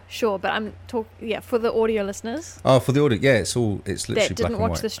 Sure, but I'm for the audio listeners Oh, for the audio, yeah, it's literally that black didn't and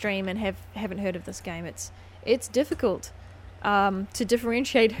watch white. the stream and haven't heard of this game. It's difficult to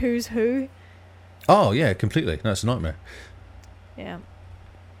differentiate who's who. Oh yeah, completely. No, it's a nightmare. Yeah.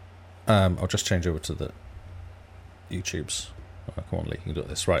 I'll just change over to the YouTubes. Oh, come on, Lee, you can do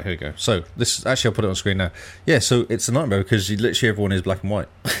this. Right, here we go. So this actually, I'll put it on screen now. Yeah, so it's a nightmare because literally everyone is black and white.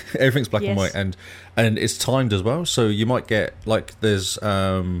 Everything's black and Yes. white, and it's timed as well. So you might get like there's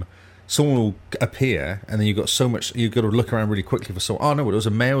someone will appear, and then you've got to look around really quickly for someone. Oh no, it was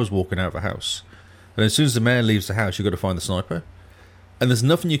a mayor was walking out of a house, and as soon as the mayor leaves the house, you've got to find the sniper. And there's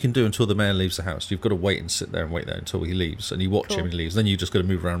nothing you can do until the mayor leaves the house. You've got to wait and sit there and wait there until he leaves, and you watch Cool. him and he leaves. Then you just got to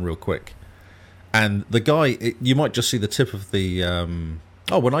move around real quick. And the guy, you might just see the tip of the.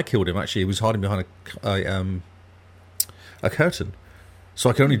 When I killed him, actually, he was hiding behind a curtain, so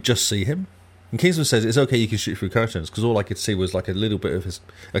I could only just see him. And Kingsman says it's okay, you can shoot through curtains, because all I could see was like a little bit of his.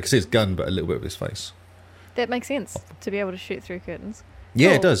 I could see his gun, but a little bit of his face. That makes sense to be able to shoot through curtains. Yeah,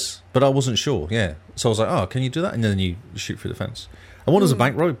 it Cool. does, but I wasn't sure. Yeah, so I was like, "Oh, can you do that?" And then you shoot through the fence. And one is a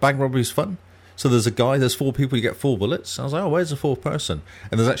bank robbery. Bank robbery is fun. So there's 4 people, you get 4 bullets. I was like, oh, where's the 4th person?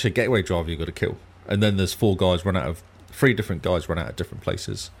 And there's actually a gateway driver you've got to kill. And then there's 3 different guys run out of different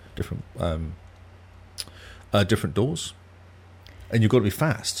places, different doors. And you've got to be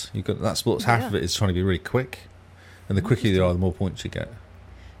fast. That's what's half of it, is trying to be really quick. And the quicker you are, the more points you get.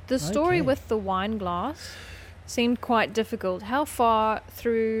 The story Okay. with the wine glass seemed quite difficult. How far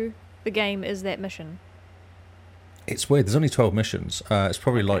through the game is that mission? It's weird. There's only 12 missions. It's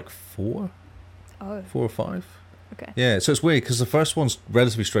probably like 4 Oh, or 5. okay. Yeah, so it's weird because the first one's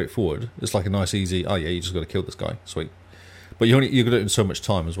relatively straightforward. It's like a nice, easy, oh yeah, you just got to kill this guy. Sweet. But you got to do it in so much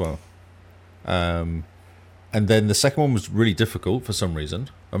time as well. And then the second one was really difficult for some reason.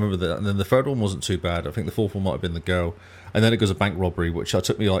 I remember that. And then the third one wasn't too bad. I think the 4th one might have been the girl. And then it goes a bank robbery, which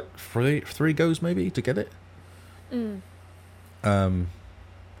took me like three goes maybe to get it.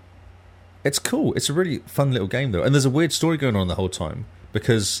 It's cool. It's a really fun little game though. And there's a weird story going on the whole time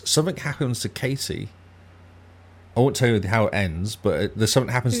because something happens to Katie. I won't tell you how it ends, but there's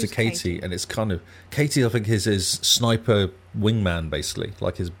something happens Who's to Katie, Katie? and it's kind of Katie. I think is his sniper wingman, basically,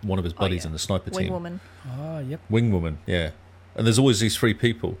 like one of his buddies yeah. in the sniper Wing team. woman. Oh, yep. Wingwoman, yeah. And there's always these 3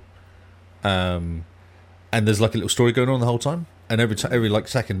 people, and there's like a little story going on the whole time. And every like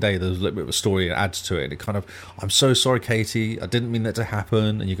second day, there's a little bit of a story that adds to it. And it kind of, I'm so sorry, Katie. I didn't mean that to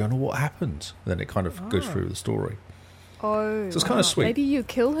happen. And you're going, oh, what happened? And then it kind of goes through the story. Oh, So it's kind of sweet. Maybe you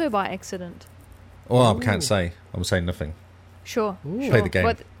kill her by accident. Well, I Ooh. can't say. I'm saying nothing. Sure. Ooh. Sure. Play the game.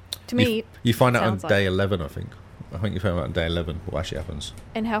 But to me, You find out on sounds like- day 11, I think. I think you find out on day 11 what actually happens.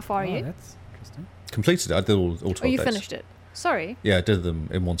 and how far are Oh, you? that's interesting. Completed it. I did all 12 Oh, you days. finished it. Sorry. Yeah, I did them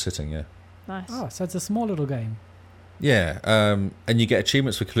in one sitting, yeah. Nice. Oh, so it's a small little game. Yeah, and you get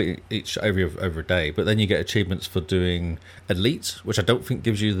achievements for completing each every day, but then you get achievements for doing elite, which I don't think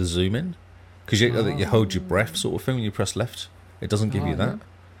gives you the zoom in, because you hold your breath sort of thing when you press left. It doesn't give you that.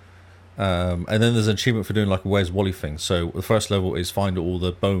 And then there's an achievement for doing like a Where's Wally thing. So the first level is find all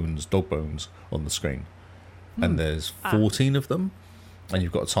the dog bones on the screen, and there's 14 of them, and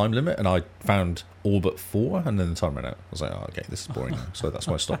you've got a time limit. And I found all but 4, and then the time ran out. I was like, oh, okay, this is boring now. So that's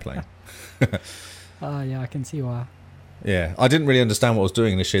why I stopped playing. Oh, yeah, I can see why. Yeah, I didn't really understand what I was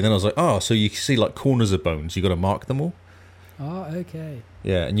doing initially. Then I was like, oh, so you see like corners of bones. You got to mark them all. Oh, okay.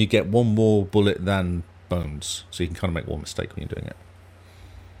 Yeah, and you get one more bullet than bones, so you can kind of make one mistake when you're doing it.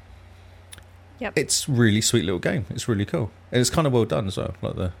 Yep. It's really sweet little game. It's really cool, and it's kind of well done as well.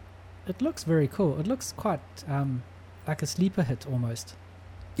 Like It looks very cool. It looks quite like a sleeper hit almost.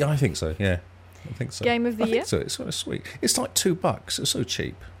 yeah, I think so. Yeah, I think so. Game of the I year? think so. It's sort of sweet. It's like $2. It's so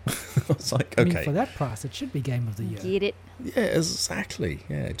cheap. It's like I okay, mean, for that price, it should be game of the year. Get it. yeah, exactly.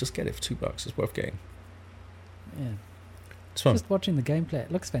 Yeah, just get it for $2. It's worth getting. Yeah. It's fun. Just watching the gameplay,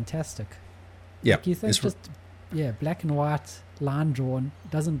 it looks fantastic. Yeah, Like you think it's just black and white, line drawn,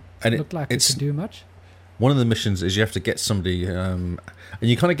 doesn't And look like it it's could do much. one of the missions is you have to get somebody, and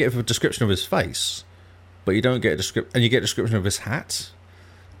you kind of get a description of his face, but you don't get a description, and you get a description of his hat,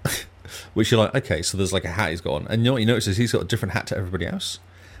 which you're like, okay, so there's like a hat he's got on, and you know what you notice is he's got a different hat to everybody else,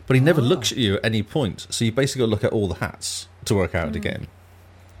 but he never looks at you at any point, so you basically got to look at all the hats to work out to get him.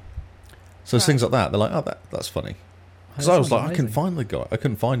 So there's things like that. They're like, oh, that's funny. Because Oh, I that was sounds like, I couldn't amazing. find the guy. I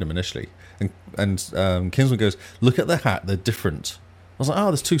couldn't find him initially. And Kinsman goes, look at the hat. They're different. I was like, oh,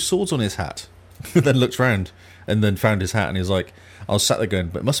 there's 2 swords on his hat. Then looked round and then found his hat. And he was like, I was sat there going,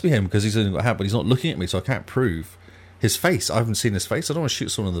 but it must be him because he's only got a hat, but he's not looking at me, so I can't prove his face. I haven't seen his face. I don't want to shoot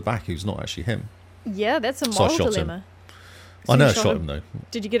someone in the back who's not actually him. Yeah, that's a So I moral shot him. dilemma. I So know you I shot him though.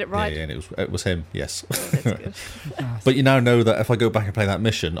 Did you get it right? Yeah, and it was him, yes. Oh, that's good. Nice. But you now know that if I go back and play that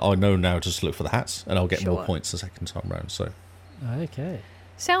mission, I know now just to look for the hats and I'll get more Sure. points the second time round. So Okay.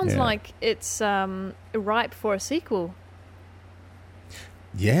 Sounds Yeah. like it's ripe for a sequel.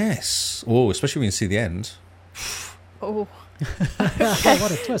 yes. Oh, especially when you see the end. Oh,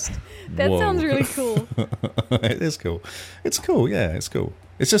 What a twist. that Whoa. sounds really cool. It is cool. It's cool, yeah, it's cool.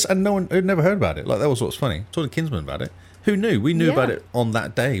 It's just, and no one had never heard about it. Like, that was what's funny. Talking to Kinsman about it. Who knew? We knew Yeah. about it on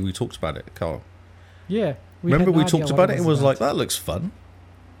that day. We talked about it, Carl. Yeah. Remember had no we idea talked what about it and was about. like, that looks fun.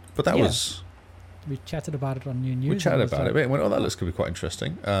 But that Yeah. was, We chatted about it on New News. we chatted and was about like, it. And went, oh, that looks could be quite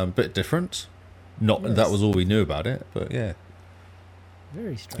interesting. Bit different. Not Yes. that was all we knew about it, but yeah.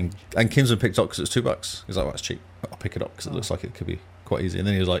 Very strange. And Kinsman picked up because it's $2. He's like, well, that's cheap. I'll pick it up because it looks like it could be quite easy. And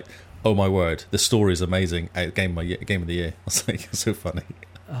then he was like, oh my word, the story is amazing. Game of the year. I was like, so funny.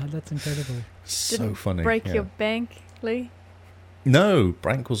 Oh, that's incredible. So Didn't funny. Break yeah. your bank, Lee. No,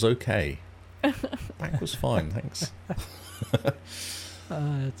 Brank was okay. Brank was fine, thanks.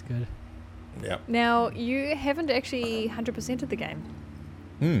 That's good. Yeah. Now, you haven't actually 100%ed the game.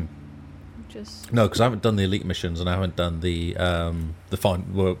 Hmm. Just No, because I haven't done the elite missions and I haven't done the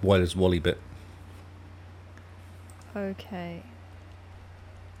find Where's Wally bit. okay.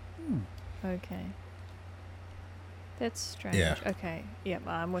 Okay. That's strange. Yeah. Okay. Yep,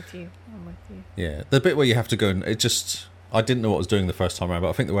 I'm with you. Yeah, the bit where you have to go and it just... I didn't know what I was doing the first time around, but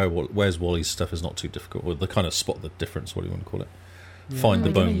I think the Where's Wally's stuff is not too difficult. Or the kind of spot the difference, what do you want to call it? Yeah. Find the Are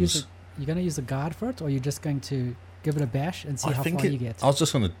you gonna bones. you're going to use a guard for it, or are you just going to give it a bash and see how far you get? I was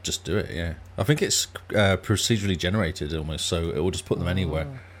just going to just do it, yeah. I think it's procedurally generated almost, so it will just put them anywhere.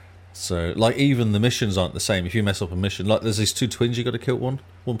 Oh. So, like, even the missions aren't the same. If you mess up a mission, like, there's these two twins you got to kill at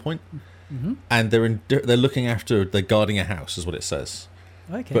one point, Mm-hmm. and they're looking after, they're guarding a house, is what it says.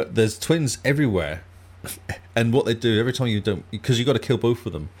 Okay. But there's twins everywhere, and what they do every time you don't, because you got to kill both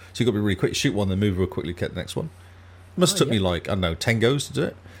of them, so you got to be really quick. Shoot one, then move real quickly, get the next one. It must took me like, I don't know, 10 goes to do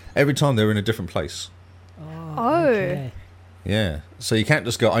it. Every time they're in a different place. Oh. Okay. Yeah, so you can't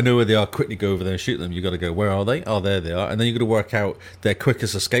just go, I know where they are, quickly go over there and shoot them. You got to go, where are they? Oh, there they are. And then you got to work out their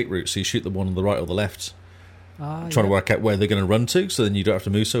quickest escape route. So you shoot the one on the right or the left, trying to work out where they're going to run to, so then you don't have to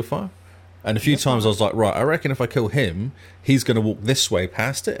move so far. And a few times I was like, right, I reckon if I kill him, he's going to walk this way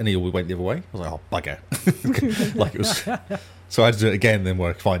past it, and he went the other way. I was like, oh, bugger. Like it was. So I had to do it again, then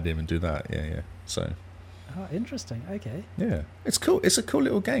work, find him and do that. Yeah. So. Oh, interesting. Okay. Yeah, it's cool. It's a cool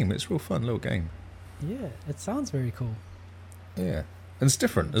little game. It's a real fun little game. Yeah, it sounds very cool. Yeah, and it's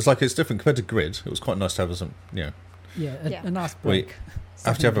different. It's different compared to Grid. It was quite nice to have some, Yeah, Yeah. a nice Well, break. I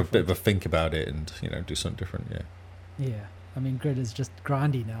have to have a Something bit of a think about it and do something different. Yeah. different. Yeah, I mean, Grid is just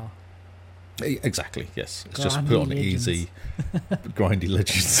grindy now. Exactly. Yes, it's just Grindy put on legends. easy. Grindy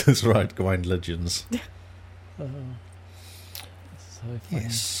legends. That's right. Grind legends. Oh, so funny.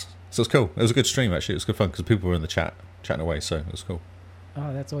 Yes. So it's cool. It was a good stream actually. It was good fun because people were in the chat chatting away. So it was cool.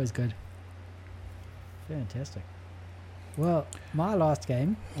 Oh, that's always good. Fantastic. Well, my last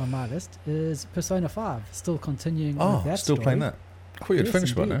game on my list is Persona 5. Still continuing with that still story. playing that. I thought you'd Yes,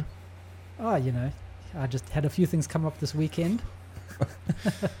 finished by indeed. now. Oh, I just had a few things come up this weekend.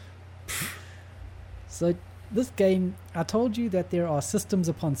 So this game, I told you that there are systems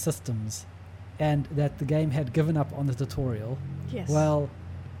upon systems and that the game had given up on the tutorial. Yes. Well,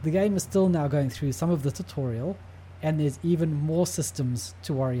 the game is still now going through some of the tutorial and there's even more systems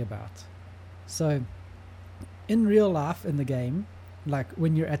to worry about. So in real life in the game, like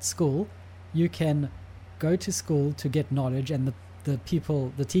when you're at school, you can go to school to get knowledge and the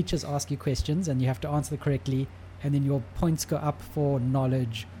teachers ask you questions and you have to answer them correctly and then your points go up for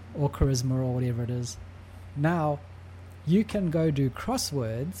knowledge or charisma or whatever it is. Now, you can go do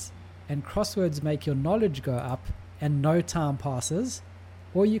crosswords and crosswords make your knowledge go up and no time passes,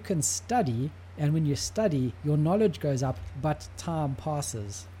 or you can study and when you study, your knowledge goes up but time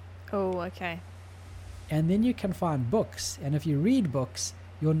passes. Oh, okay. And then you can find books, and if you read books,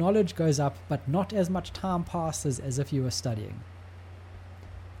 your knowledge goes up but not as much time passes as if you were studying.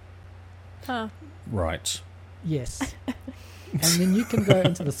 Huh. Right. Yes. And then you can go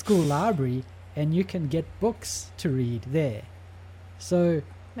into the school library and you can get books to read there. So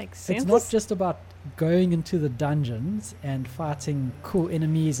Makes sense. it's not just about going into the dungeons and fighting cool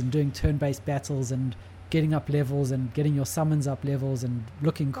enemies and doing turn-based battles and getting up levels and getting your summons up levels and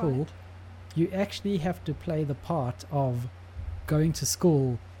looking cool. Right. You actually have to play the part of going to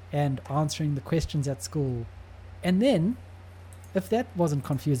school and answering the questions at school. And then, if that wasn't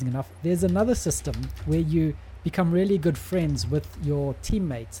confusing enough, there's another system where you become really good friends with your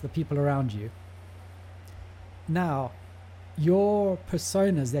teammates, the people around you. Now, your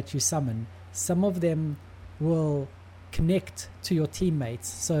personas that you summon, some of them will connect to your teammates.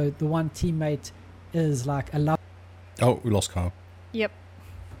 So the one teammate is like a love. Oh, we lost Kyle. Yep.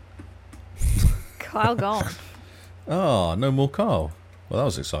 Kyle gone. Oh, no more Kyle. Well, that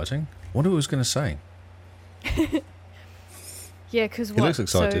was exciting. Wonder what he was going to say. Yeah, because He looks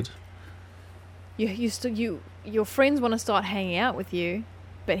excited. So your friends want to start hanging out with you,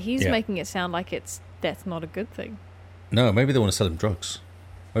 but he's Yeah. making it sound like that's not a good thing. No, maybe they want to sell him drugs.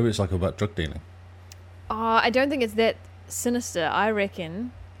 Maybe it's like about drug dealing. I don't think it's that sinister. I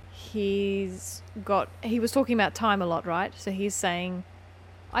reckon he was talking about time a lot, right? So he's saying,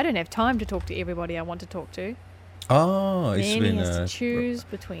 I don't have time to talk to everybody I want to talk to. Oh, he's Then he been has to choose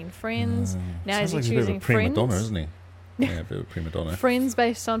between friends. Now sounds is he like he's a bit choosing of a prima donna, friends? isn't he? Yeah, a bit of a prima donna. Friends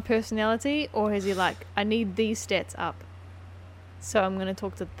based on personality, or is he like, I need these stats up, so I'm going to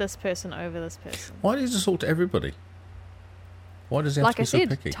talk to this person over this person? Why does he just talk to everybody? Why does he have Like to I be so said,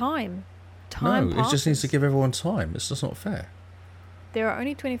 picky? time No, it just needs to passes. give everyone time. It's just not fair. There are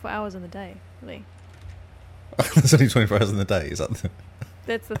only 24 hours in the day, Lee. There's only 24 hours in the day. Is that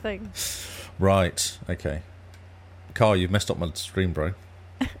That's the thing. right? Okay, Carl, you've messed up my stream, bro.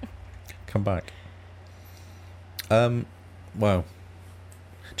 Come back. Well,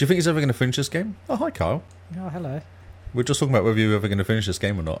 do you think he's ever going to finish this game? Oh, hi, Kyle. Oh, hello. We're just talking about whether you're ever going to finish this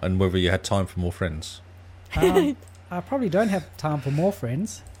game or not, and whether you had time for more friends. I probably don't have time for more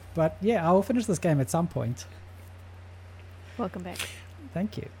friends, but yeah, I will finish this game at some point. Welcome back.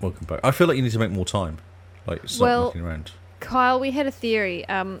 Thank you. Welcome back. I feel like you need to make more time. Like, stop looking around. Kyle, we had a theory.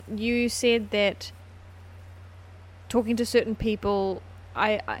 You said that talking to certain people,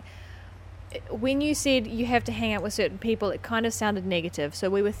 when you said you have to hang out with certain people, it kind of sounded negative. So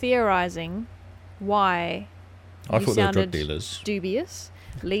we were theorizing why I you thought they were drug sounded dealers. dubious.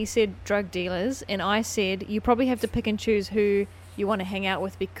 Lee said drug dealers, and I said you probably have to pick and choose who you want to hang out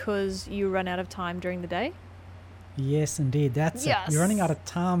with because you run out of time during the day. Yes, indeed. That's Yes. it. You're running out of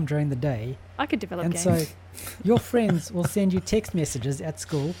time during the day. I could develop And games. so your friends will send you text messages at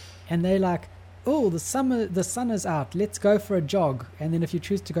school, and they're like, oh, the sun is out, let's go for a jog. And then if you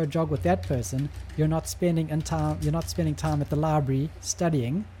choose to go jog with that person, you're not spending time at the library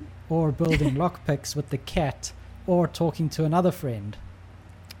studying or building lockpicks with the cat or talking to another friend.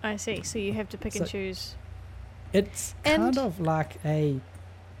 I see. So you have to pick and So- choose. It's And- kind of like a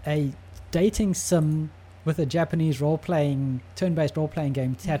dating sim with a Japanese turn-based role-playing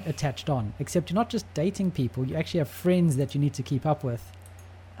game attached on. Except you're not just dating people, you actually have friends that you need to keep up with.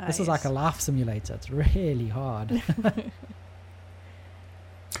 This is like a life simulator. It's really hard.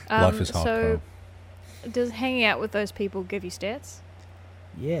 Life is hard, So Kyle. does hanging out with those people give you stats?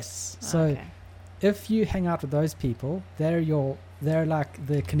 Yes. So Okay. if you hang out with those people, they're like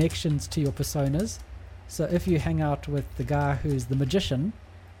the connections to your personas. So if you hang out with the guy who's the magician,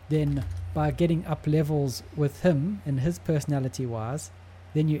 then by getting up levels with him and his personality wise,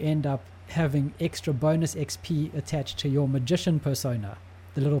 then you end up having extra bonus XP attached to your magician persona,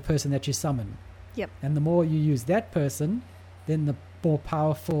 the little person that you summon. Yep. And the more you use that person, then the more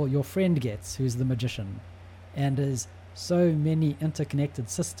powerful your friend gets, who's the magician. And there's so many interconnected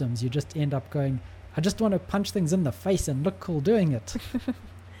systems, you just end up going, I just want to punch things in the face and look cool doing it.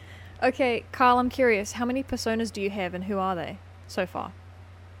 Okay, Kyle, I'm curious. How many personas do you have, and who are they so far?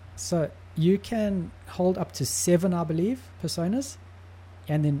 So you can hold up to 7, I believe, personas.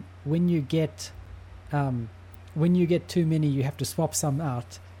 And then when you get too many, you have to swap some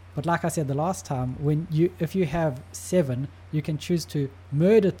out. But like I said the last time, if you have 7, you can choose to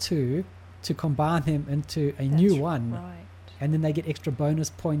murder 2 to combine them into a new one. Right. And then they get extra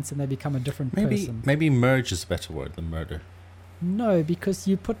bonus points and they become a different person. Maybe merge is a better word than murder. No, because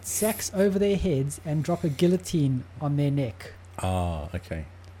you put sacks over their heads and drop a guillotine on their neck. Ah, okay.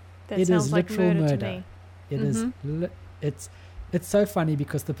 That It is sounds like literal murder to murder. me. It is. Mhm. It's so funny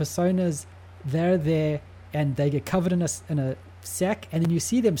because the personas, they're there and they get covered in a sack, and then you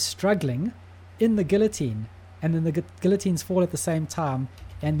see them struggling in the guillotine, and then the guillotines fall at the same time,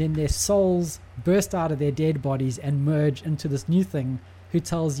 and then their souls burst out of their dead bodies and merge into this new thing who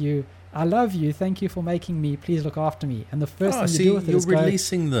tells you, I love you, thank you for making me, please look after me. And the first thing you do with it you're is go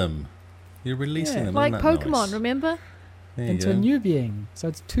releasing them. You're releasing Yeah. them. Like Isn't that Pokemon, nice? remember? There you into go. a new being. So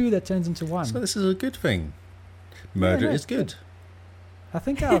it's 2 that turns into 1. So this is a good thing. Murder no, is it's good. good. I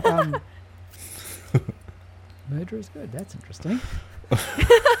think our murder is good. That's interesting.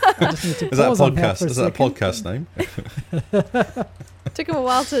 I just need to Is that a pause on podcast? for a Is that a second. podcast name? Took him a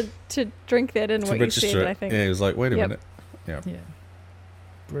while to drink that in To what you register said, it. I think. Yeah, he was like, wait a Yep. minute. Yeah. Yeah,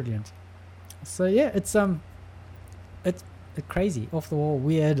 brilliant. So yeah, it's crazy, off the wall,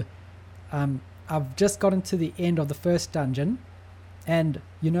 weird. I've just gotten to the end of the first dungeon, and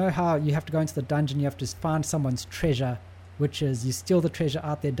you know how you have to go into the dungeon, you have to find someone's treasure, which is you steal the treasure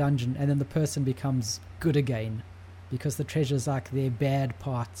out their dungeon, and then the person becomes good again, because the treasure's like their bad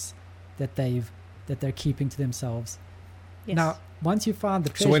parts that they're keeping to themselves. Yes. Now, once you find the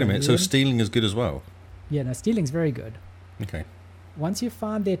treasure, So wait a minute. So Ian- stealing is good as well. yeah, no, stealing's very good. Okay. Once you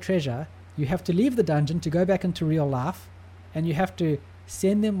find their treasure, you have to leave the dungeon to go back into real life, and you have to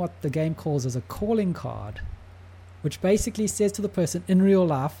send them what the game calls as a calling card, which basically says to the person in real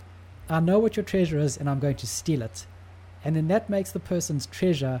life, I know what your treasure is and I'm going to steal it. And then that makes the person's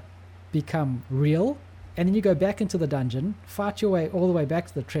treasure become real, and then you go back into the dungeon, fight your way all the way back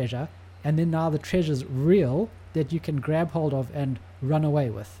to the treasure, and then now the treasure's real that you can grab hold of and run away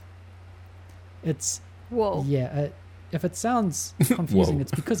with. It's Whoa. yeah, if it sounds confusing, Whoa.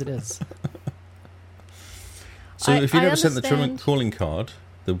 it's because it is. So if you I never sent the understand- calling card,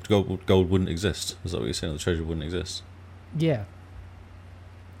 the gold wouldn't exist. Is that what you're saying? The treasure wouldn't exist. Yeah.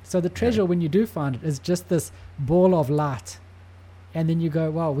 So the treasure, when you do find it, is just this ball of light. And then you go,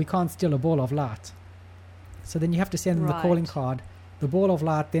 well, we can't steal a ball of light. So then you have to send them the calling Right. card. The ball of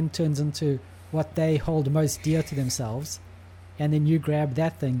light then turns into what they hold most dear to themselves. and then you grab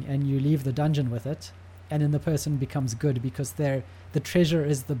that thing and you leave the dungeon with it, and then the person becomes good because the treasure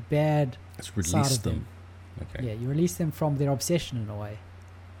is the bad Let's side release of them. Okay. Yeah, you release them from their obsession in a way.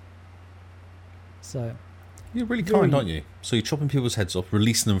 So You're really Very- kind, aren't you? So you're chopping people's heads off,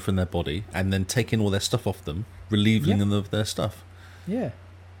 releasing them from their body, and then taking all their stuff off them, relieving Yep. them of their stuff. yeah.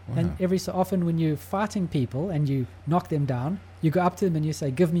 Wow. And every so often when you're fighting people and you knock them down, you go up to them and you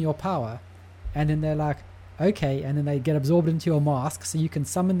say, give me your power. And then they're like, okay. And then they get absorbed into your mask so you can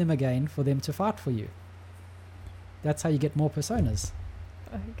summon them again for them to fight for you. That's how you get more personas.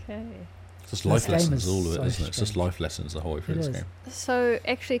 Okay. It's just This life game lessons, is all of it, so isn't it? It's just strange. life lessons the whole way through It this is. game. So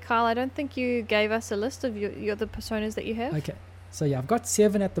actually, Kyle, I don't think you gave us a list of your the personas that you have. Okay. So yeah, I've got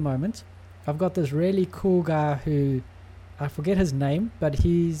 7 at the moment. I've got this really cool guy who, I forget his name, but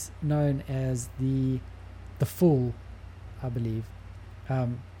he's known as the Fool, I believe.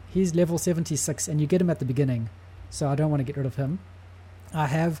 He's level 76 and you get him at the beginning, so I don't want to get rid of him. I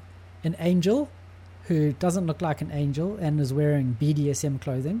have an angel who doesn't look like an angel and is wearing BDSM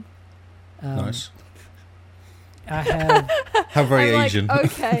clothing. Nice. I have How very I'm like, Asian.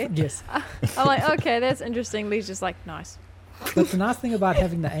 okay. yes. I'm like, okay, that's interesting. Lee's just like, nice. But the nice thing about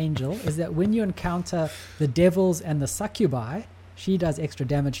having the angel is that when you encounter the devils and the succubi, she does extra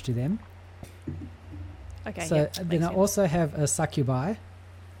damage to them. Okay. So yeah, then makes I sense. also have a succubi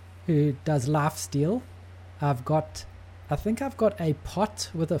who does life steal. I think I've got a pot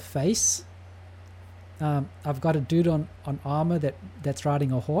with a face. I've got a dude on armor that's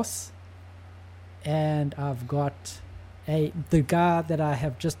riding a horse. And I've got the guy that I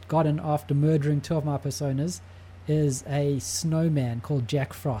have just gotten after murdering 2 of my personas is a snowman called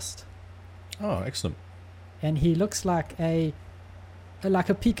Jack Frost. Oh, excellent. And he looks like a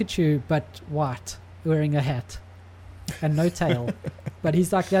Pikachu but white, wearing a hat and no tail. But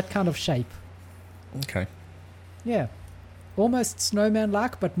he's like that kind of shape. Okay. Yeah. Almost snowman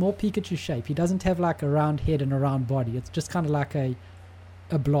like, but more Pikachu shape. He doesn't have like a round head and a round body. It's just kind of like a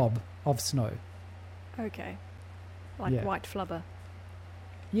blob of snow. Okay. Like Yeah. white flubber.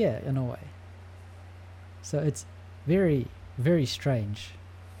 Yeah, in a way. So it's very, very strange.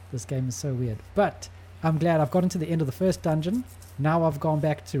 This game is so weird. But I'm glad I've gotten to the end of the first dungeon. Now I've gone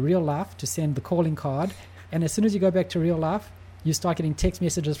back to real life to send the calling card. And as soon as you go back to real life, you start getting text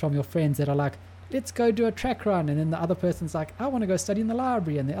messages from your friends that are like, let's go do a track run. And then the other person's like, I want to go study in the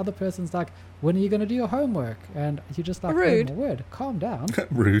library. And the other person's like, when are you going to do your homework? And you're just like, Rude. oh my word, calm down.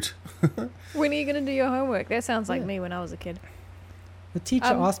 Rude. When are you going to do your homework? That sounds like Yeah. me when I was a kid. The teacher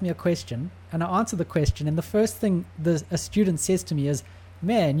Um, asked me a question, and I answered the question, and the first thing a student says to me is,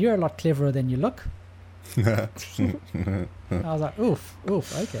 man, you're a lot cleverer than you look. I was like, oof,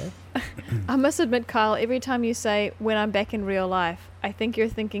 okay. I must admit, Kyle, every time you say, when I'm back in real life, I think you're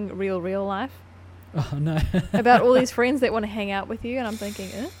thinking real life. Oh, no. About all these friends that want to hang out with you, and I'm thinking,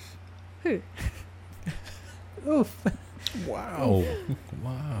 who? Oof. Wow. Oh,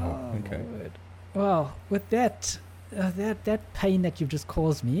 Wow. Okay. my word. Well, with that pain that you've just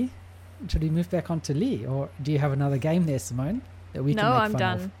caused me, should we move back on to Lee? Or do you have another game there, Simone, that we can No, make I'm fun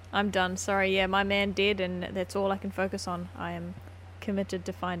done. of? I'm done. Sorry, yeah, my man dead, and that's all I can focus on. I am committed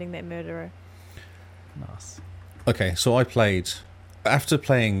to finding that murderer. Nice. Okay, so I played... After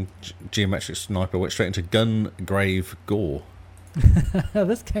playing Geometric Sniper, I went straight into Gungrave Gore.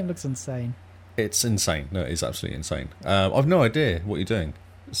 This game looks insane. It's insane. No, it is absolutely insane. I've no idea what you're doing.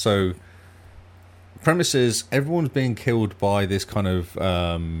 So, premise is everyone's being killed by this kind of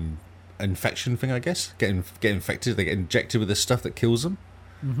infection thing, I guess. Get infected. They get injected with this stuff that kills them.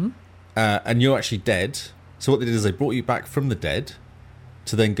 Mm-hmm. And you're actually dead. So what they did is they brought you back from the dead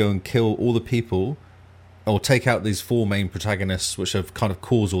to then go and kill all the people or take out these 4 main protagonists which have kind of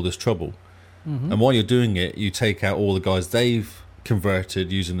caused all this trouble. Mm-hmm. And while you're doing it, you take out all the guys they've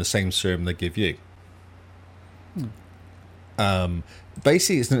converted using the same serum they give you.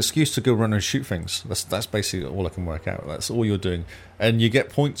 Basically, it's an excuse to go run and shoot things. That's basically all I can work out. That's all you're doing, and you get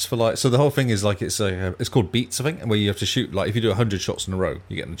points for like. So the whole thing is like it's called beats, I think, where you have to shoot like if you do 100 shots in a row,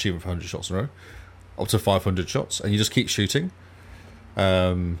 you get an achievement for 100 shots in a row, up to 500 shots, and you just keep shooting.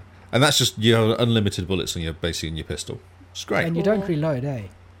 And that's just unlimited bullets on your pistol. It's great. And you don't reload, eh?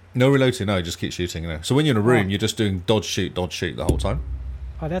 No reloading, no, just keep shooting. So when you're in a room, Oh. you're just doing dodge shoot the whole time.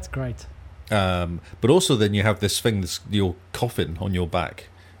 Oh, that's great. But also then you have this thing, your coffin on your back,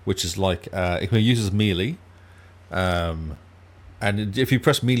 which is like it uses melee. And if you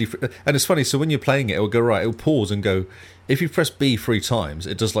press melee, and it's funny. So when you're playing it, it'll go right. It'll pause and go. If you press B 3 times,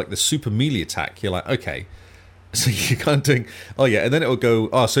 it does like the super melee attack. You're like, okay, So you're kind of doing, oh yeah, and then it will go,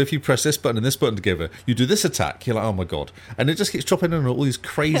 oh, so if you press this button and this button together, you do this attack. You're like, oh my god. And it just keeps dropping in all these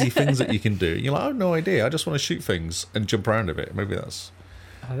crazy things that you can do. You're like, I have no idea. I just want to shoot things and jump around a bit. Maybe that's...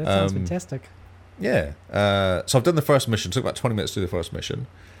 Oh, that sounds fantastic. Yeah. So I've done the first mission. It took about 20 minutes to do the first mission.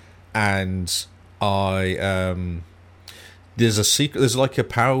 And there's a secret, there's like a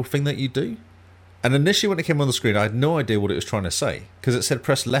power thing that you do. And initially when it came on the screen, I had no idea what it was trying to say. Because it said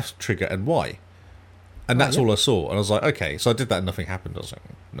press left trigger and Y. And that's all I saw. And I was like, okay. So I did that and nothing happened. I was like,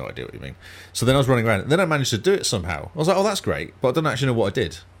 no idea what you mean. So then I was running around. And then I managed to do it somehow. I was like, oh, that's great. But I didn't actually know what I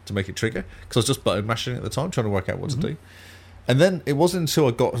did to make it trigger. Because I was just button mashing at the time, trying to work out what to do. And then it wasn't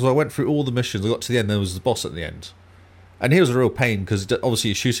until so I went through all the missions. I got to the end. There was the boss at the end. And he was a real pain because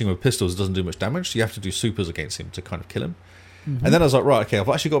obviously shooting with pistols doesn't do much damage. So you have to do supers against him to kind of kill him. And then I was like, right, okay, I've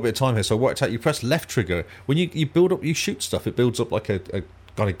actually got a bit of time here. So I worked out you press left trigger. When you build up, you shoot stuff, it builds up like a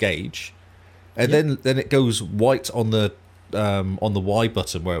kind of gauge. And then it goes white on the Y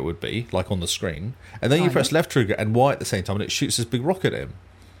button where it would be, like on the screen. And then you press left trigger and Y at the same time, and it shoots this big rocket at him.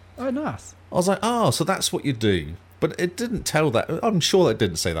 Oh, nice. I was like, oh, so that's what you do. But it didn't tell that. I'm sure it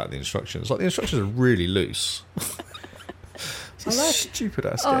didn't say that in the instructions. Like, the instructions are really loose. It's a stupid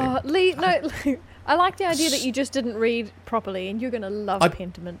ass game. Lee, no, I like the idea that you just didn't read properly, and you're going to love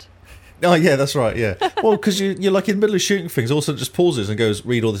Pentiment. Oh, yeah, that's right, yeah. Well, because you're like in the middle of shooting things, all of a sudden it just pauses and goes,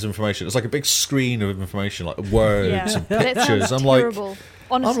 read all this information. It's like a big screen of information, like words and pictures. I'm terrible.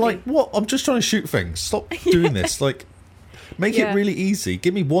 Honestly. I'm like, what? I'm just trying to shoot things. Stop doing this. Like, make it really easy.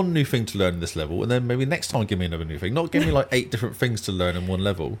 Give me one new thing to learn in this level, and then maybe next time give me another new thing. Not give me like 8 different things to learn in one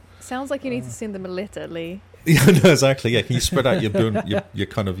level. Sounds like you need to send them a letter, Lee. Yeah, no, exactly. Yeah, can you spread out your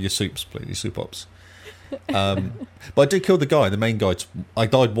kind of your soups, please, your soup ops? But I did kill the main guy. I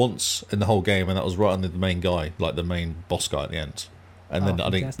died once in the whole game, and that was right under the main guy, like the main boss guy at the end. And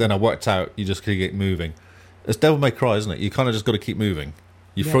then I worked out you just keep moving. It's Devil May Cry, isn't it? You kind of just got to keep moving.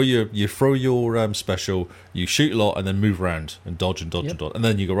 You throw your special, you shoot a lot, and then move around and dodge and dodge and dodge, and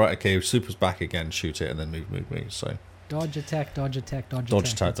then you go right. Okay, super's back again, shoot it, and then move. So dodge attack. That's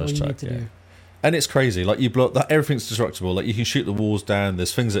all you need to do. And it's crazy. Like, you blow that, everything's destructible. Like, you can shoot the walls down.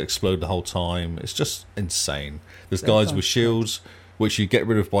 There's things that explode the whole time. It's just insane. There's guys with shields, which you get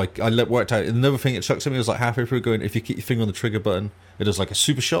rid of by. I worked out another thing that chucks at me was like halfway through going. If you keep your finger on the trigger button, it does like a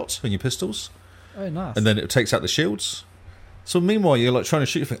super shot on your pistols. Oh, nice. And then it takes out the shields. So meanwhile, you're like trying to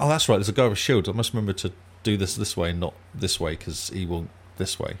shoot. You think, oh, that's right. There's a guy with a shield. I must remember to do this way, not this way, because he won't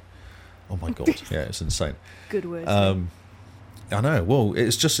this way. Oh my god! Yeah, it's insane. Good words. I know. Well,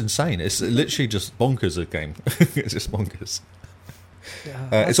 it's just insane. It's literally just bonkers. A game. It's just bonkers.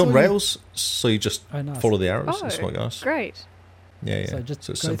 It's on rails, so you just follow the arrows. That's what it goes. Great. Yeah. So just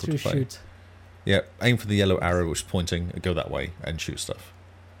it's go simple through, to play. shoot. Yeah, aim for the yellow arrow which is pointing, go that way and shoot stuff.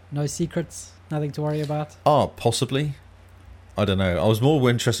 No secrets, nothing to worry about. Oh, possibly. I don't know. I was more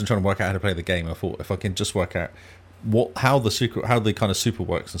interested in trying to work out how to play the game. I thought if I can just work out how the kind of super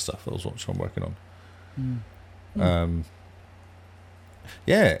works and stuff, that was what I'm working on.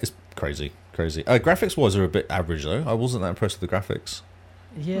 Yeah, it's crazy. Graphics wise are a bit average though. I wasn't that impressed with the graphics.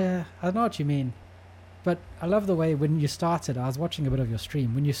 Yeah, I know what you mean. But I love the way when you started, I was watching a bit of your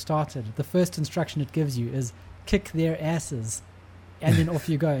stream, when you started, the first instruction it gives you is kick their asses. And then off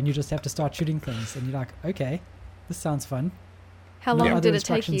you go, and you just have to start shooting things. And you're like, okay, this sounds fun. How long did it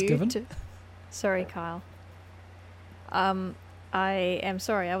take you to... Sorry, Kyle. I am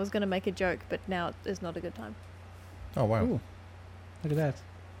sorry. I was going to make a joke, but now is not a good time. Oh, wow. Ooh, look at that.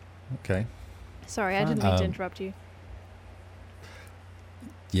 Okay. Sorry, I didn't mean to interrupt you.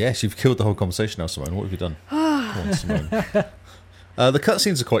 Yes, you've killed the whole conversation now, Simone. What have you done? Come on, Simone. The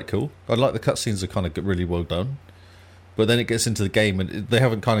cutscenes are quite cool. I like the cutscenes are kind of really well done. But then it gets into the game, and they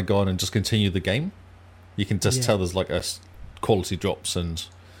haven't kind of gone and just continued the game. You can just tell there's like a quality drops, and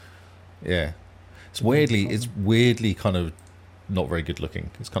it's weirdly kind of not very good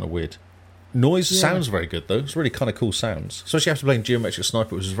looking. It's kind of weird. Noise sounds very good though. It's really kind of cool sounds, especially after playing Geometric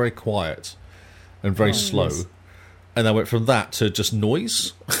Sniper, which is very quiet and very slow. Yes. And I went from that to just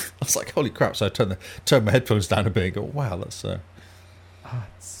noise. I was like, holy crap! So I turned my headphones down a bit and go, wow, that's it's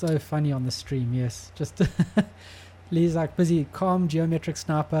so funny on the stream. Yes, just Lee's like busy, calm Geometric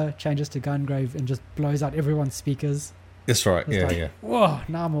Sniper, changes to Gungrave and just blows out everyone's speakers. That's right. Yeah. Whoa!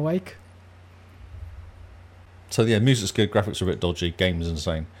 Now I'm awake. So yeah, music's good, graphics are a bit dodgy, game's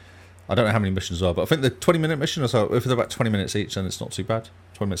insane. I don't know how many missions are, but I think the 20-minute mission, so if they're about 20 minutes each, then it's not too bad.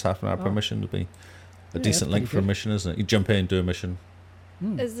 20 minutes, half an hour per mission would be a decent length for a mission, isn't it? You jump in, do a mission.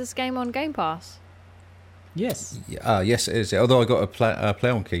 Is this game on Game Pass? Yes. Yes, it is. Yeah. Although I got a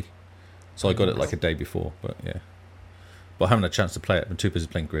play on key, so I got it like a day before. But yeah, but I haven't had a chance to play it. I've been too busy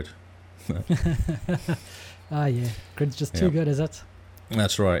playing Grid. Ah, yeah. Grid's just too Yeah. good, is it?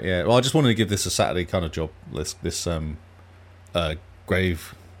 That's right. Yeah. Well, I just wanted to give this a Saturday kind of job. This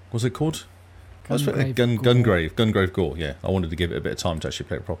grave. What's it called? Gungrave Gore. Yeah. I wanted to give it a bit of time to actually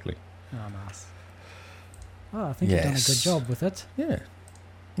play it properly. Oh, nice. Oh, I think you've done a good Yes. job with it. Yeah.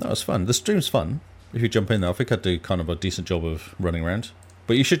 That was fun. The stream's fun. If you jump in there, I think I'd do kind of a decent job of running around.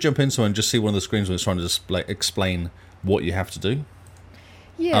 But you should jump in somewhere and just see one of the screens when it's trying to explain what you have to do.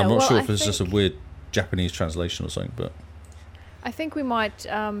 Yeah, I'm not well, sure I if it's just a think- weird Japanese translation or something, but I think we might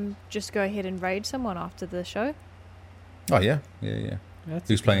just go ahead and raid someone after the show. oh yeah. That's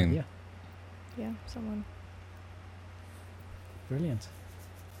Who's a good playing? idea. Yeah, someone. Brilliant.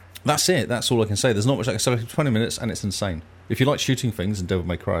 That's it. That's all I can say. There's not much. So 20 minutes and it's insane. If you like shooting things and Devil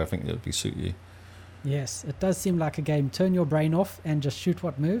May Cry, I think it would suit you. Yes, it does seem like a game. Turn your brain off and just shoot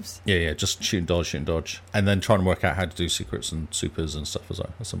what moves. Yeah. Just shoot and dodge, and then try and work out how to do secrets and supers and stuff as well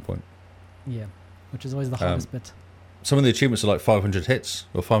at some point. Yeah, which is always the hardest bit. Some of the achievements are like 500 hits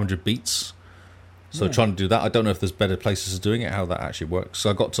or 500 beats. So Yeah. trying to do that, I don't know if there's better places of doing it, how that actually works. So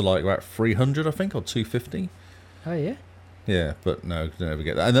I got to like about 300, I think, or 250. Oh, yeah? Yeah, but no, didn't ever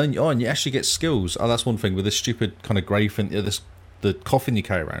get that. And then and you actually get skills. Oh, that's one thing with this stupid kind of grey thing. The coffin you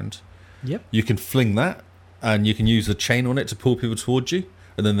carry around. Yep. You can fling that, and you can use the chain on it to pull people towards you,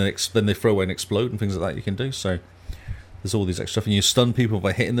 and then they throw away and explode and things like that. You can do so. There's all these extra stuff, and you stun people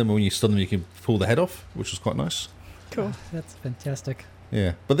by hitting them. And when you stun them, you can pull the head off, which was quite nice. Cool. That's fantastic.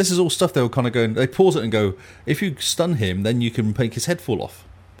 Yeah, but this is all stuff they'll kind of go. They pause it and go, if you stun him, then you can make his head fall off.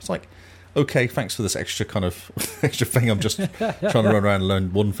 It's like, okay, thanks for this extra kind of extra thing. I'm just trying to run around and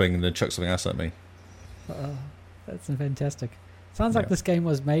learn one thing and then chuck something else at me. That's fantastic. Sounds like Yeah. this game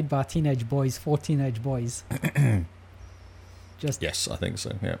was made by teenage boys for teenage boys. Just, Yes, I think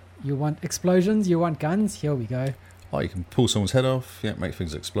so. Yeah. you want explosions, you want guns, here we go. Oh, you can pull someone's head off. Yeah, make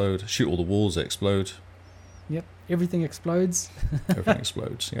things explode. Shoot all the walls, they explode. Yep, everything explodes. Everything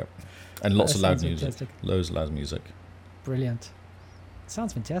explodes. Yep. And lots That of loud sounds music. fantastic. Loads of loud music. Brilliant.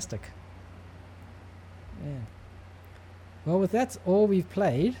 Sounds fantastic. Yeah. Well, with that's all we've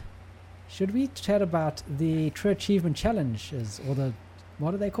played, should we chat about the True Achievement Challenges, or the,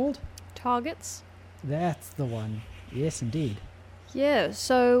 what are they called? Targets. That's the one. Yes, indeed. Yeah,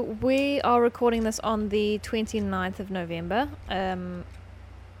 so we are recording this on the 29th of November,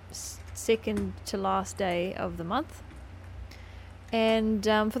 second to last day of the month. And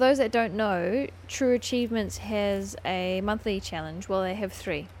for those that don't know, True Achievements has a monthly challenge. Well, they have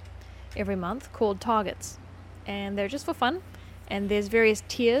 3 every month called Targets. And they're just for fun. And there's various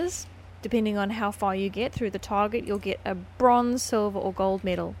tiers. Depending on how far you get through the target, you'll get a bronze, silver, or gold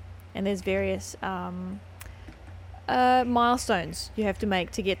medal. And there's various milestones you have to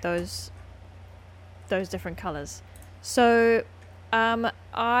make to get those different colors. So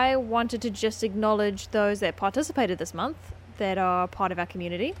I wanted to just acknowledge those that participated this month that are part of our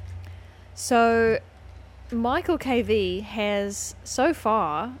community. So Michael KV has so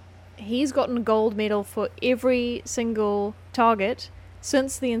far, he's gotten a gold medal for every single target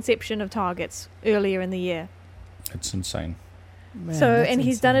since the inception of targets earlier in the year. It's insane. Man, So, that's and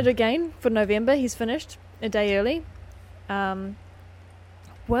he's done it insane. again for November. He's finished a day early.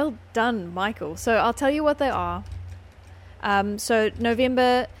 Well done, Michael. So I'll tell you what they are. So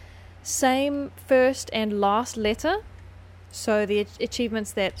November, same first and last letter. So the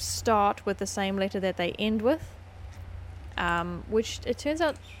achievements that start with the same letter that they end with. Which it turns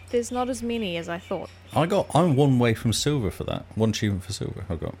out there's not as many as I thought. I'm one way from silver for that. One achievement for silver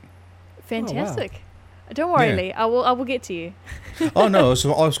I got. Fantastic. Don't worry, Yeah. Lee. I will get to you. Oh no,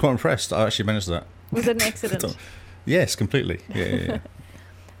 I was quite impressed. I actually managed that. Was it an accident? Yes, completely. Yeah.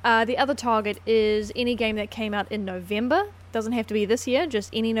 The other target is any game that came out in November. Doesn't have to be this year, just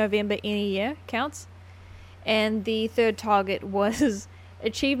any November, any year counts. And the third target was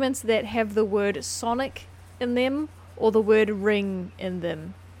achievements that have the word Sonic in them or the word ring in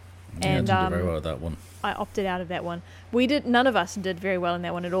them. Yeah, I And didn't do very well at that one. I opted out of that one. None of us did very well in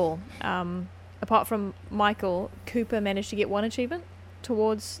that one at all. Apart from Michael, Cooper managed to get one achievement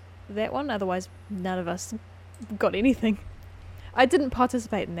towards that one. Otherwise, none of us got anything. I didn't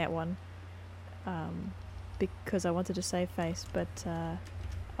participate in that one because I wanted to save face, but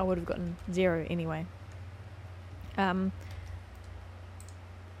I would have gotten 0 anyway.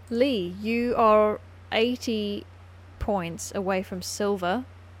 Lee, you are 80 points away from silver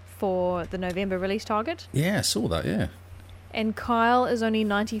for the November release target, Yeah, I saw that. Yeah. and Kyle is only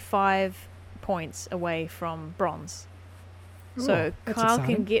 95 points away from bronze. So Oh, that's Kyle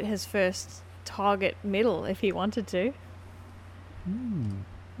exciting. can get his first target medal if he wanted to.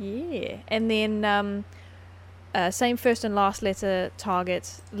 Yeah. And then same first and last letter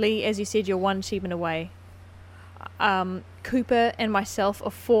targets. Lee, as you said, you're one achievement away Cooper and myself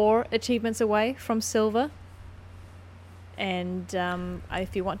are 4 achievements away from silver. And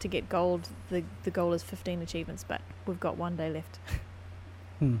if you want to get gold, the goal is 15 achievements, but we've got 1 day left.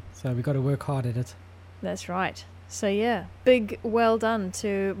 So we've got to work hard at it. That's right. So yeah, big well done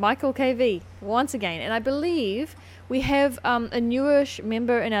to Michael KV once again. And I believe we have a newish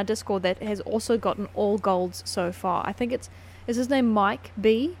member in our Discord that has also gotten all golds so far. I think is his name Mike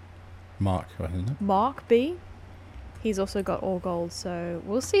B? Mark, I think, isn't it? Mark B? He's also got all golds, so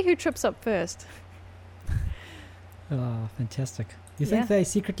we'll see who trips up first. Oh, fantastic. You think Yeah. they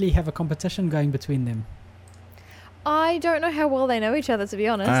secretly have a competition going between them? I don't know how well they know each other, to be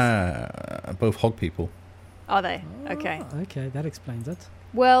honest. Both hog people. Are they? Okay. Oh, okay, that explains it.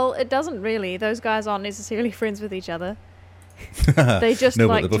 Well, it doesn't really. Those guys aren't necessarily friends with each other. They just No,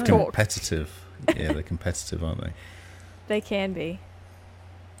 like but they're to both talk. competitive. Yeah, they're competitive, aren't they? They can be.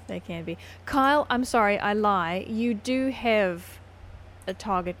 They can be. Kyle, I'm sorry, I lie. You do have a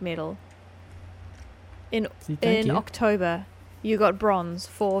target medal. See, thank In you. October, you got bronze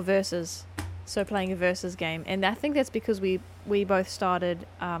for versus. So playing a versus game. And I think that's because we both started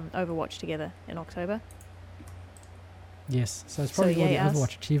Overwatch together in October. Yes, so it's So probably all the yay us.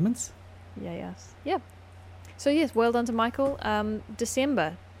 Overwatch achievements. Yeah, yes. Yeah. So yes, well done to Michael.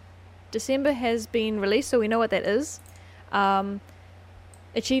 December. December has been released, so we know what that is.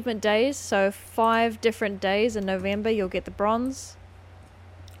 Achievement days, so 5 different days in November you'll get the bronze.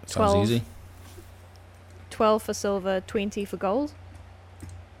 Sounds 12. easy. 12 for silver, 20 for gold.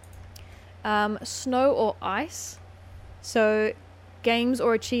 Snow or ice. So games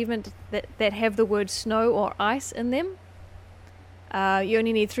or achievement that have the word snow or ice in them. You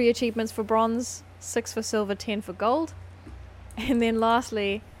only need 3 achievements for bronze, 6 for silver, 10 for gold. And then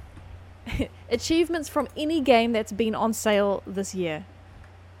lastly, achievements from any game that's been on sale this year.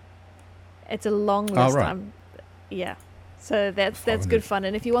 It's a long list. right. Yeah. So that's 500. good fun.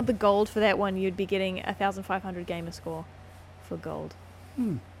 And if you want the gold for that one, you'd be getting 1,500 gamer score for gold.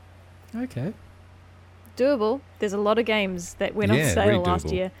 Okay. Doable. There's a lot of games that went on Yeah, sale really last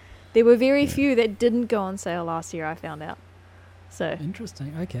doable. year. There were very Yeah. few that didn't go on sale last year, I found out. So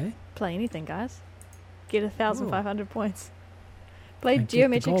Interesting. Okay. play anything, guys. Get 1,500 points. Play And keep the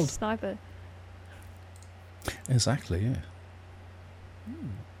Geometric gold. Sniper. Exactly, yeah.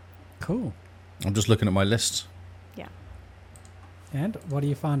 Cool. I'm just looking at my list. And what are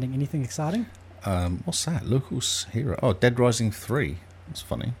you finding? Anything exciting? What's that? Locals hero. Oh, Dead Rising 3. That's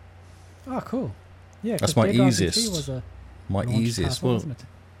funny. Oh, cool. Yeah, That's 'cause my Dead Rising 3 easiest. was a My launch easiest. title, Well, wasn't it?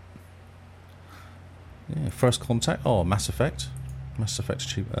 yeah, First Contact. Oh, Mass Effect. Mass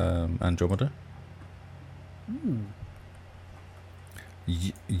Effect Andromeda.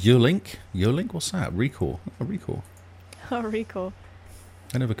 Eurolink. Eurolink? What's that? Recall. Oh, Recall. Oh, Recall.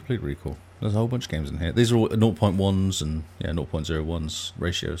 I never completed Recall. There's a whole bunch of games in here. These are all 0.1s and 0.01s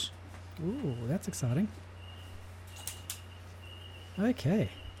ratios. Ooh, that's exciting. Okay.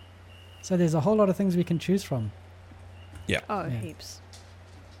 So there's a whole lot of things we can choose from. Oh, Yeah. heaps.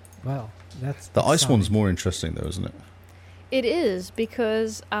 Wow, that's The ice exciting. one's more interesting though, isn't it? It is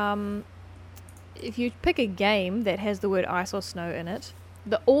because if you pick a game that has the word ice or snow in it,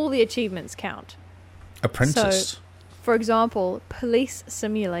 all the achievements count. Apprentice. For example, Police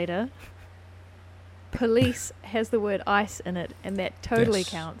Simulator. Police has the word ice in it, and that totally Yes.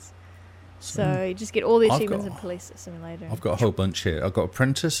 counts. So you just get all the I've achievements got- in Police Simulator. I've got a whole bunch here. I've got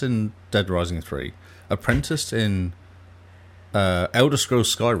Apprentice in Dead Rising 3. Apprentice in Elder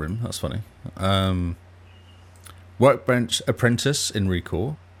Scrolls Skyrim. That's funny. Workbench Apprentice in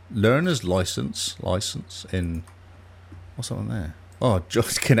Recall. Learner's License in... What's that one there? Oh,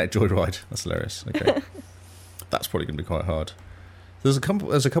 Kinect Joyride. That's hilarious. Okay. That's probably going to be quite hard. There's a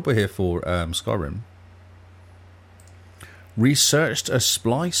couple here for Skyrim. Researched a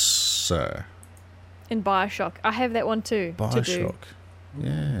splicer. In Bioshock. I have that one too. To do. Bioshock.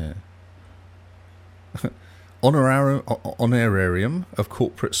 Yeah. Honorarium of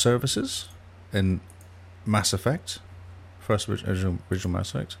Corporate Services in Mass Effect. First original Mass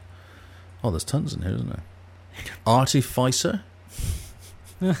Effect. Oh, there's tons in here, isn't there? Artificer.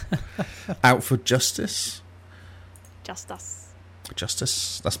 Out for Justice. Justice.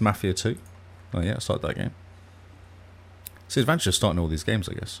 That's Mafia 2. Oh yeah, I started that game. It's the advantage of starting all these games,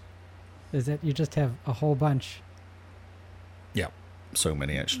 I guess. Is that you just have a whole bunch. So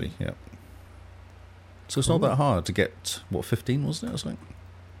many, actually, yeah. So it's not that hard to get, 15 wasn't it, or something?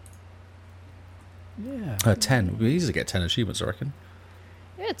 Yeah. 10. It would be easy to get 10 achievements, I reckon.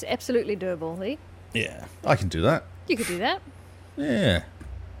 Yeah, it's absolutely doable, Lee. Yeah. I can do that. You could do that. Yeah.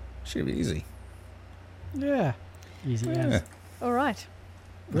 Should be easy. Yeah. Easy Yeah. as. All right.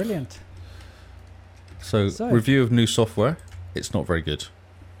 Brilliant. So, So- review of new software. It's not very good.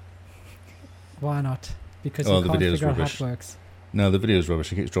 Why not? Because Oh, you the can't video's figure out how rubbish. it works. No, the video is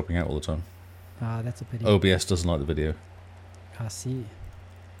rubbish. It keeps dropping out all the time. Ah, that's a pity. OBS doesn't like the video. I see.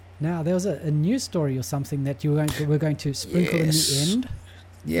 Now, there was a news story or something that you were going to sprinkle Yes. in the end.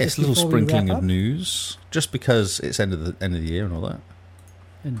 Yes, Just a little before we wrap sprinkling up? of news, just because it's end of the year and all that.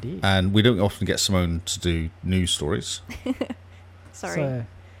 Indeed. And we don't often get Simone to do news stories Sorry. So,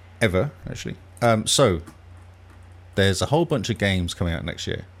 ever, actually. So there's a whole bunch of games coming out next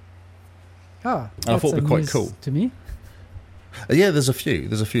year. I I thought it'd be quite cool. To me, Yeah, there's a few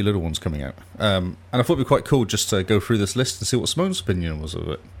little ones coming out. And I thought it'd be quite cool just to go through this list and see what Simone's opinion was of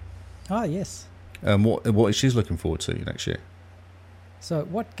it. yes. What she's looking forward to next year. So,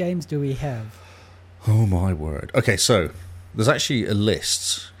 what games do we have? Oh my word. Okay, so there's actually a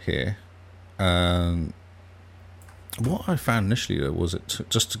list here. What I found initially though was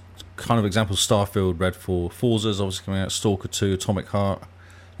just kind of examples: Starfield, Redfall, Forza's obviously coming out, Stalker 2, Atomic Heart,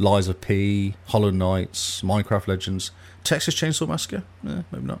 Lies of P, Hollow Knights, Minecraft Legends, Texas Chainsaw Massacre, maybe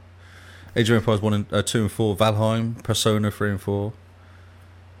not. Age of Empires 2 and 4, Valheim, Persona 3 and 4,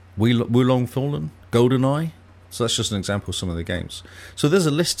 Wulong Fallen, GoldenEye. So that's just an example of some of the games. So there's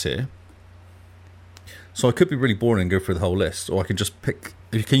a list here. So I could be really boring and go through the whole list, or I can just pick.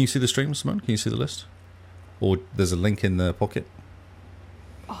 Can you see the stream, Simone? Can you see the list? Or there's a link in the pocket.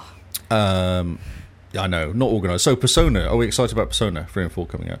 Yeah, I know, not organised. So Persona, are we excited about Persona 3 and 4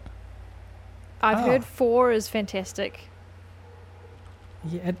 coming out? I've heard 4 is fantastic.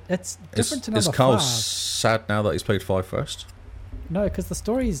 Yeah, it's different to number Is Carl 5. sad now that he's played 5 first? No, because the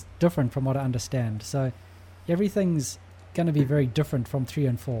story is different from what I understand. So, everything's going to be very different from 3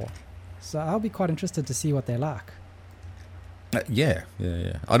 and 4. So, I'll be quite interested to see what they're like. Yeah.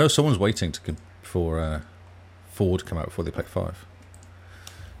 I know someone's waiting for 4 to come out before they play 5.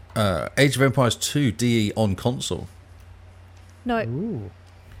 Age of Empires 2 DE on console. No, Ooh.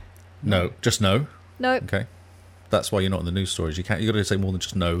 No, just no. no. Okay, that's why you're not in the news stories. You got to say more than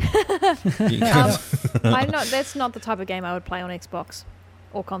just no. I'm not. That's not the type of game I would play on Xbox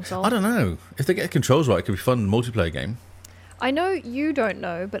or console. I don't know if they get the controls right. It could be a fun multiplayer game. I know you don't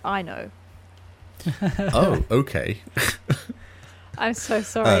know, but I know. Oh, okay. I'm so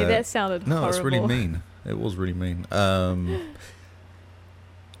sorry. Uh, That sounded No, horrible. that's really mean. It was really mean.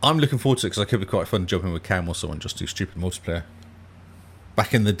 I'm looking forward to it because I could be quite fun jumping with Cam or someone just do stupid multiplayer.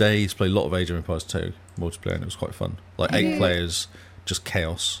 Back in the day, I used to play a lot of Age of Empires 2 multiplayer, and it was quite fun. Like 8 Yeah. players, just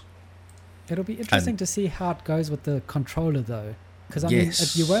chaos. It'll be interesting to see how it goes with the controller, though. Because, I mean,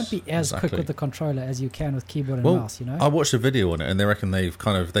 Yes, you won't be as quick exactly. with the controller as you can with keyboard and Well, mouse, you know? I watched a video on it, and they reckon they've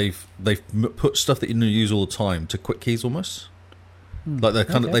put stuff that you use all the time to quick keys almost. Like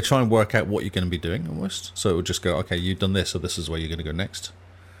they try and work out what you're going to be doing almost. So it would just go, okay, you've done this, so this is where you're going to go next.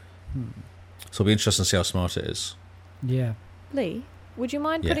 So it'll be interesting to see how smart it is. Yeah. Lee, would you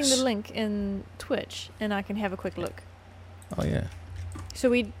mind putting Yes. the link in Twitch and I can have a quick look? Oh yeah, So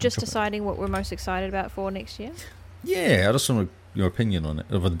we just Okay. deciding what we're most excited about for next year? yeah. I just want your opinion on it,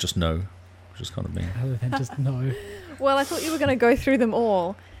 other than just no, which is kind of mean. Other than just no. Well, I thought you were going to go through them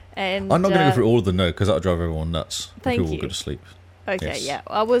all. And I'm not going to go through all of the no because that'll drive everyone nuts. Thank People will you. go to sleep. Okay, Yes. yeah.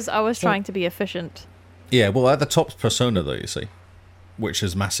 I was So- trying to be efficient. Yeah, well, at the top, Persona though, you see, which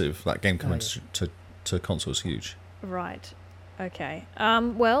is massive. That game coming Oh, to console is huge. Right. Okay.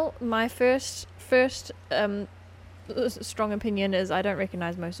 Well, my first strong opinion is I don't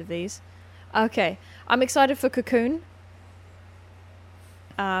recognize most of these. Okay. I'm excited for Cocoon.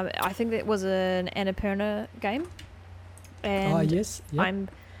 I think that was an Annapurna game. And Yes. Yep. I'm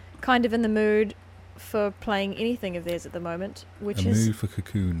kind of in the mood for playing anything of theirs at the moment, which A is move for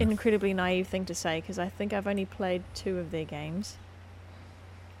Cocoon. an incredibly naive thing to say because I think I've only played 2 of their games.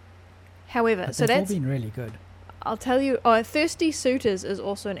 However, But so they've all that's been really good. I'll tell you. Thirsty Suitors is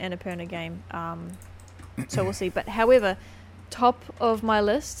also an Annapurna game, so we'll see. But however, top of my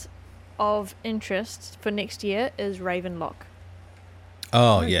list of interests for next year is Ravenlock.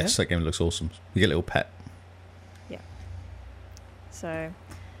 Oh Okay. yes, that game looks awesome. You get a little pet. So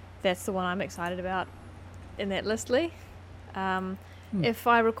that's the one I'm excited about in that list, Lee. If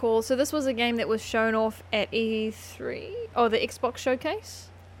I recall, so this was a game that was shown off at E3, or the Xbox Showcase.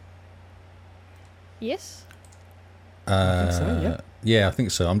 Yes. think so, yeah. Yeah, I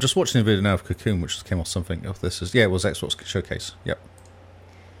think so. I'm just watching a video now of Cocoon, which came off something. Of this is it was Xbox Showcase. Yep.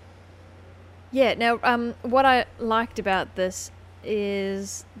 Yeah. Now, what I liked about this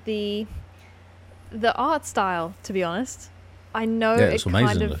is the art style. To be honest, I know Yeah, it it's amazing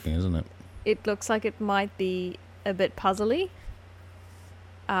kind of looking, isn't it? it looks like it might be a bit puzzly.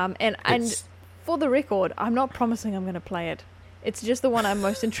 And It's- for the record, I'm not promising I'm going to play it. It's just the one I'm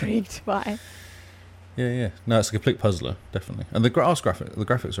most intrigued by. Yeah. No, it's a complete puzzler, definitely. And the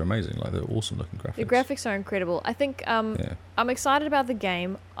graphics are amazing. Like, they're awesome looking graphics. The graphics are incredible. I think Yeah. I'm excited about the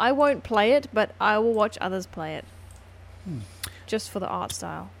game. I won't play it, but I will watch others play it. Just for the art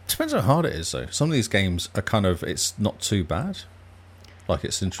style. Depends how hard it is, though. Some of these games are kind of, it's not too bad. Like,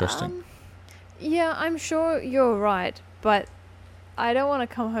 it's interesting. Yeah, I'm sure you're right, but I don't want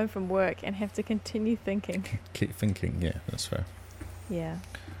to come home from work and have to continue thinking. Keep thinking, yeah, that's fair. Yeah.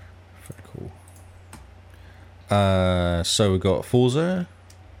 Very cool. So we've got Forza,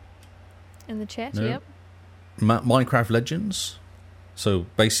 In the chat, No. yep. Minecraft Legends. So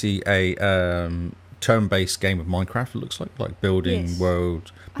basically a turn-based game of Minecraft, it looks like building Yes.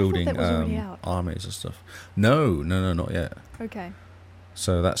 world, I thought building that was already out. armies and stuff. No, not yet. Okay.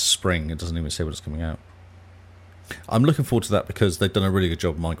 So that's spring. It doesn't even say when it's coming out. I'm looking forward to that because they've done a really good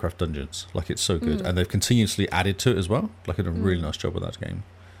job of Minecraft Dungeons. Like, it's so good. And they've continuously added to it as well. Like, they've done a really nice job with that game.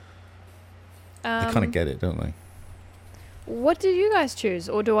 They kind of get it, don't they? What did you guys choose,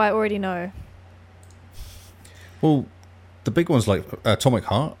 or do I already know? Well, the big ones like Atomic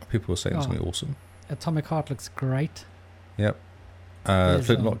Heart, people were saying it's Oh. going to be awesome. Atomic Heart looks great. Yep. There's,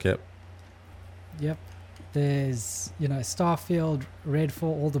 Flintlock, yep. Yep. There's, Starfield, Redfall,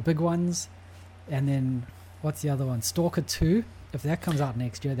 all the big ones. And then, what's the other one? Stalker 2. If that comes out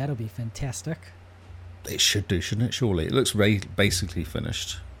next year, that'll be fantastic. It should do, shouldn't it? Surely. It looks basically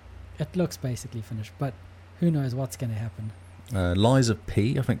finished. It looks basically finished, but who knows what's going to happen. Lies of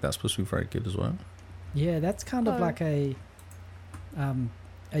P, I think that's supposed to be very good as well. Yeah, that's kind of Oh. like a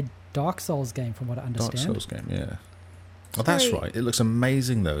Dark Souls game, from what I Dark understand. Souls game, yeah. Oh, that's Sorry. right. It looks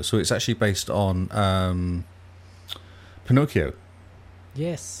amazing, though. So it's actually based on Pinocchio.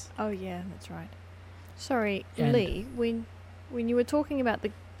 Yes. Oh yeah, that's right. Sorry, And- Lee. When you were talking about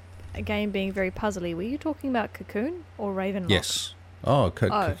a game being very puzzly, were you talking about Cocoon or Ravenlock? Yes. Oh,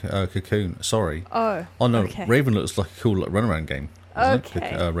 Cocoon. Sorry. Oh. Oh, no. Okay. Raven looks like a cool runaround game. Isn't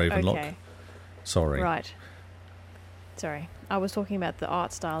Okay. It? Ravenlock. Okay. Sorry. Right. Sorry, I was talking about the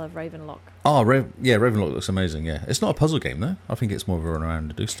art style of Ravenlock. Oh, Ravenlock looks amazing, yeah. It's not a puzzle game, though. I think it's more of a run around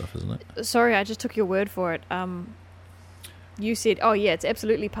to do stuff, isn't it? Sorry, I just took your word for it. You said, "Oh yeah, it's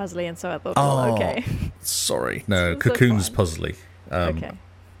absolutely puzzly," and so I thought, well, Oh. okay, Sorry. No, So Cocoon's fine. puzzly. okay.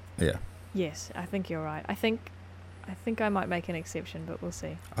 Yeah. Yes, I think you're right. I think I might make an exception, but we'll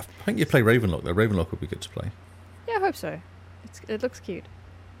see. I think you play Ravenlock, though. Ravenlock would be good to play. Yeah, I hope so. It looks cute.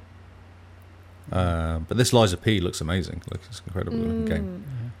 But this Lies of P looks amazing. Looks an incredible looking game.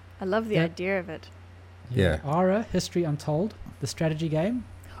 Yeah. I love the Yeah. idea of it. Yeah. Ara, History Untold, the strategy game.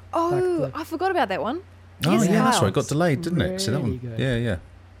 Oh, the- I forgot about that one. Oh, Yes, yeah, that's right. It Files. got delayed, didn't it? See that Really one? good. Yeah.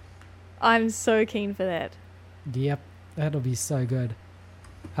 I'm so keen for that. Yep, that'll be so good.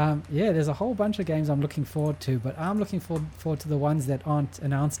 Yeah, there's a whole bunch of games I'm looking forward to, but I'm looking forward to the ones that aren't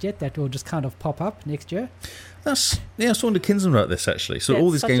announced yet, that will just kind of pop up next year. I was talking to Kinsman about this, actually. So all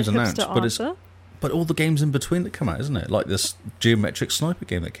these That's such games a announced, hipster but all the games in between that come out, isn't it? Like this Geometric Sniper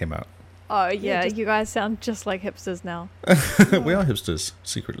game that came out. Oh yeah, just- you guys sound just like hipsters now. We are hipsters,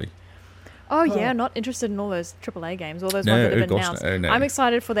 secretly. Oh Well- yeah, not interested in all those AAA games, all those No, ones that have oh been gosh, announced. no. I'm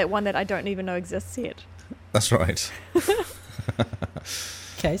excited for that one that I don't even know exists yet. That's right.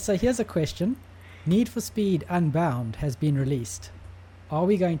 Okay, so here's a question. Need for Speed Unbound has been released. Are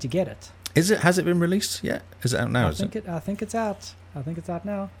we going to get it? Has it been released yet? Is it out now? I think it's out. I think it's out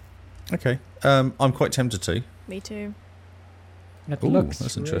now. Okay. I'm quite tempted to. Me too. It Ooh, looks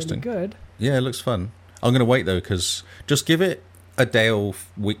that's really interesting. good. Yeah, it looks fun. I'm going to wait, though, because just give it a day or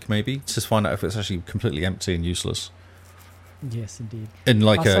week, maybe, to find out if it's actually completely empty and useless. Yes, indeed. In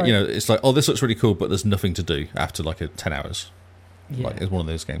like Oh, sorry. it's like, oh, this looks really cool, but there's nothing to do after like 10 hours. Yeah. Like, it's one of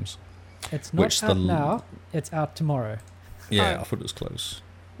those games. It's not which out the- now. It's out tomorrow. Yeah, Oh. I thought it was close.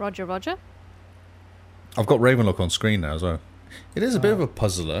 Roger. I've got Ravenlock on screen now as well. It is a bit Oh. of a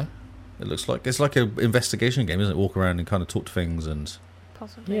puzzler. It looks like it's like an investigation game, isn't it? Walk around and kind of talk to things and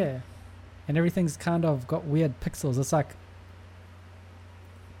Possibly. Yeah. And everything's kind of got weird pixels. It's like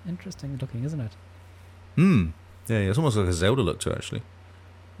interesting looking, isn't it? yeah, it's almost like a Zelda look to it, actually,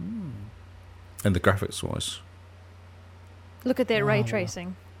 Mm. and the graphics wise. Look at that Wow, ray wow.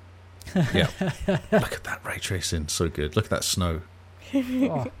 tracing. Yeah, look at that ray tracing, so good. Look at that snow.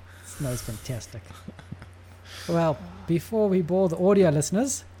 Oh, snow's fantastic. Well, before we bore the audio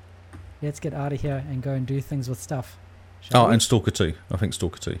listeners, let's get out of here and go and do things with stuff. Shall Oh, we? and Stalker 2. I think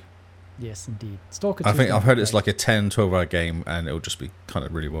Stalker 2. Yes, indeed. Stalker. I 2 's think gonna I've heard be it's great. like a 10-12 hour game, and it'll just be kind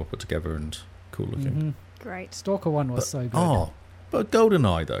of really well put together and cool looking. Mhm. Great. Stalker 1 was But- so good. Oh, but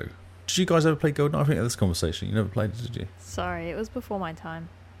GoldenEye though. Did you guys ever play GoldenEye? I think in this conversation, you never played it, did you? Sorry, it was before my time.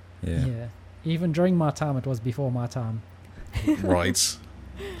 Yeah. Yeah. Even during my time, it was before my time. Right.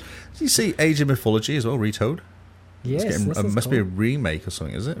 you see Age of Mythology as well, retold? Yes, It's getting, this is must be a cool. remake or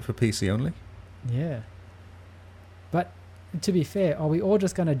something, is it? For PC only? Yeah. But to be fair, are we all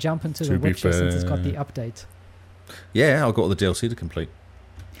just going to jump into To The be Witcher since it's got the fair. update? Yeah, I've got all the DLC to complete.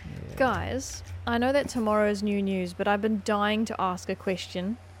 Guys, I know that tomorrow's new news, but I've been dying to ask a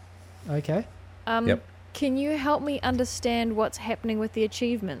question. Okay. Yep. Can you help me understand what's happening with the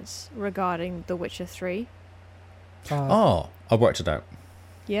achievements regarding The Witcher 3? Oh, I worked it out.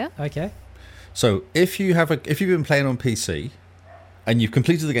 Yeah? Okay. So if you've been playing on PC and you've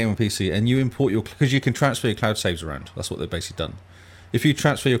completed the game on PC and you import because you can transfer your cloud saves around. That's what they've basically done. If you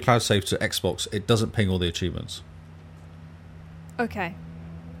transfer your cloud save to Xbox, it doesn't ping all the achievements. Okay.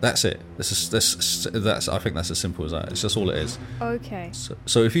 That's it. That's I think that's as simple as that. It's just all it is. Okay.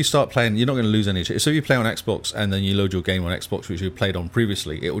 So if you start playing, you're not going to lose any. So if you play on Xbox and then you load your game on Xbox, which you played on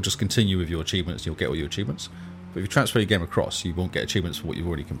previously, it will just continue with your achievements. You'll get all your achievements. But if you transfer your game across, you won't get achievements for what you've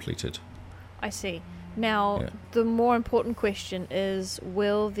already completed. I see. Now, Yeah. the more important question is,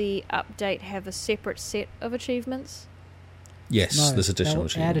 will the update have a separate set of achievements? Yes, No, there's additional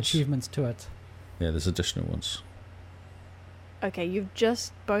they'll add achievements. achievements to it. Yeah, there's additional ones. Okay, you've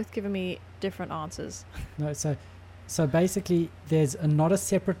just both given me different answers. No, so basically, there's not a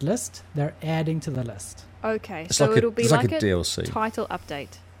separate list. They're adding to the list. Okay, It's so like it'll be it's like a a DLC. title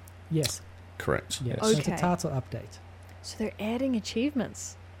update. Yes. Correct. Yeah. Yes. So it's a Okay. title update. So they're adding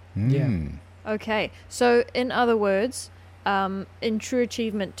achievements. Yeah. Mm. Okay, so in other words, in true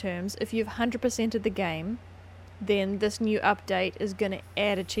achievement terms, if you've 100%ed the game, then this new update is going to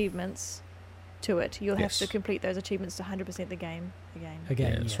add achievements to it. You'll have Yes. to complete those achievements to 100% the game again.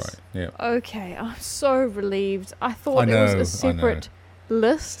 Again, Yeah, that's yes. right. Yeah. Okay, I'm so relieved. I thought I it was know, a separate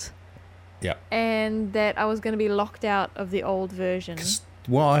list. Yeah. And that I was going to be locked out of the old version. 'Cause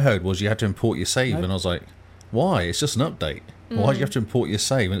what I heard was you had to import your save, Nope. and I was like, "Why? It's just an update. Why do you have to import your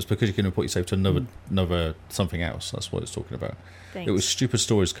save?" And it's because you can import your save to another something else. That's what it's talking about. Thanks. It was stupid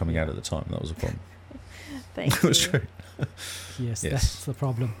stories coming out at the time. That was a problem. Thank It was you. true. Yes, Yes. that's the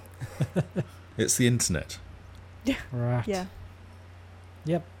problem. It's the internet. Right. Yeah.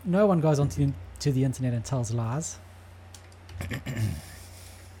 Yep. No one goes onto to the internet and tells lies.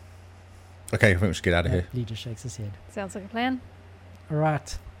 Okay, I think we should get out of here. Lee just shakes his head. Sounds like a plan. All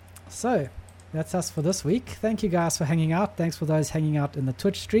right. So that's us for this week. Thank you guys for hanging out. Thanks for those hanging out in the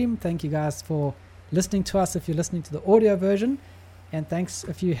Twitch stream. Thank you guys for listening to us if you're listening to the audio version. And thanks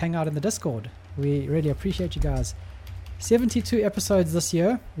if you hang out in the Discord. We really appreciate you guys. 72 episodes this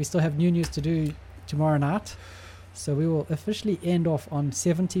year. We still have new news to do tomorrow night. So we will officially end off on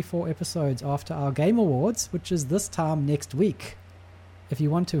 74 episodes after our Game Awards, which is this time next week. If you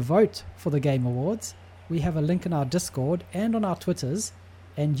want to vote for the Game Awards, we have a link in our Discord and on our Twitters,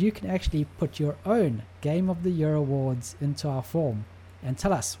 and you can actually put your own Game of the Year awards into our form and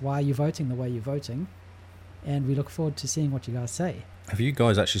tell us why you're voting the way you're voting. And we look forward to seeing what you guys say. Have you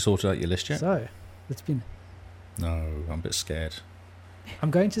guys actually sorted out your list yet? So, it's been... No, I'm a bit scared.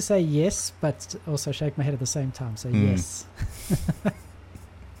 I'm going to say yes, but also shake my head at the same time. So yes.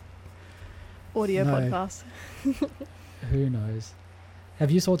 Audio No. podcast. Who knows?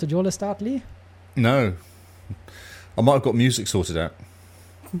 Have you sorted your list out, Lee? No. I might have got music sorted out.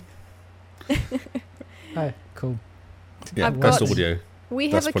 Oh, cool. Yeah, I've best got- audio. We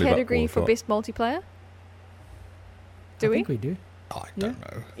That's have a probably about all category I've for got. best multiplayer. Do I we? think we do. I don't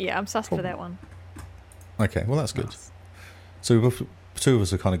know. Yeah, I'm sussed for that one. Okay, well that's good. So we both, two of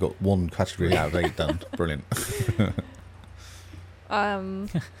us have kind of got one category out of 8 done. Brilliant.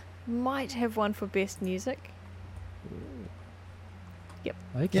 Might have one for best music.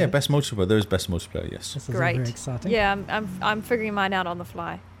 Okay. Yeah, best multiplayer. There is best multiplayer. Yes. This is all Great. very exciting. Yeah, I'm figuring mine out on the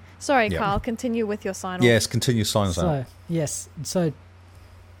fly. Sorry, Yeah. Carl. Continue with your sign off. Yes. Continue signs out. So, yes. So,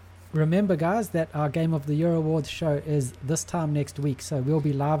 remember, guys, that our Game of the Year Awards show is this time next week. So, we'll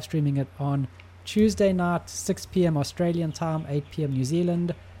be live streaming it on Tuesday night, 6 p.m. Australian time, 8 p.m. New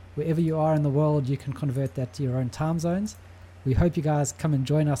Zealand. Wherever you are in the world, you can convert that to your own time zones. We hope you guys come and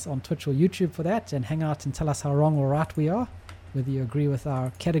join us on Twitch or YouTube for that and hang out and tell us how wrong or right we are, whether you agree with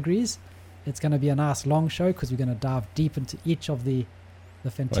our categories. It's going to be a nice long show because we're going to dive deep into each of the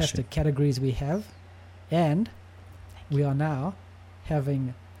fantastic categories we have. And we are now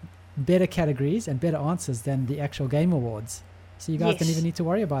having better categories and better answers than the actual Game Awards. So you guys don't Yes. even need to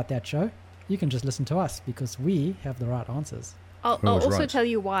worry about that show. You can just listen to us because we have the right answers. I'll Always also right. tell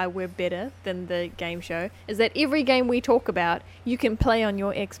you why we're better than the game show. Is that every game we talk about, you can play on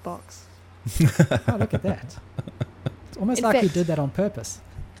your Xbox. Oh, look at that. It's almost In like we fact- did that on purpose.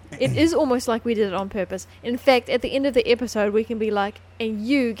 It is almost like we did it on purpose. In fact, at the end of the episode, we can be like, and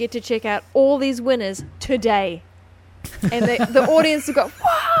you get to check out all these winners today. And the audience will go,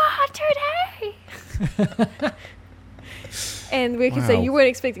 what? today. And we can say, Wow. you weren't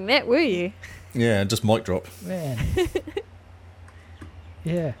expecting that, were you? Yeah, just mic drop. Man.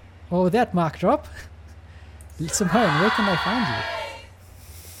 Yeah. Well, with that mark drop, Simone, where can they find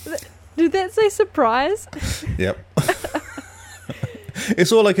you? Did that say surprise? Yep.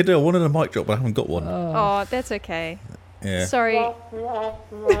 It's all I could do. I wanted a mic drop, but I haven't got one. Oh, that's okay. Yeah. Sorry, There you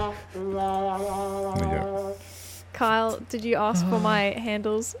go. Kyle, did you ask for my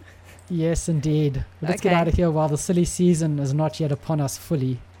handles? Yes, indeed. Let's get Okay. out of here while the silly season is not yet upon us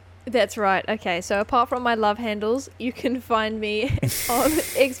fully. That's right. Okay, so apart from my love handles, you can find me on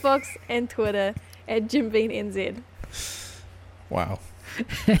Xbox and Twitter at JimBeanNZ. Wow.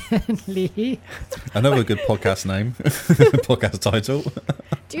 Lee? Another good podcast name. Podcast title.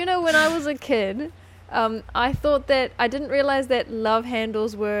 Do you know when I was a kid, I thought that I didn't realize that love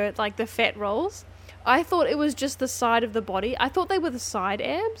handles were like the fat rolls. I thought it was just the side of the body. I thought they were the side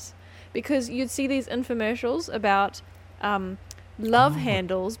abs because you'd see these infomercials about love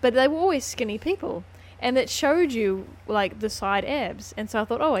handles, but they were always skinny people. And it showed you like the side abs. And so I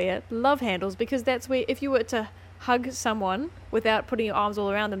thought, oh yeah, love handles, because that's where, if you were to hug someone without putting your arms all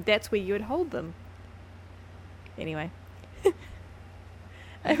around them, that's where you would hold them. Anyway.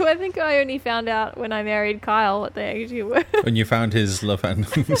 I think I only found out when I married Kyle what they actually were. When you found his love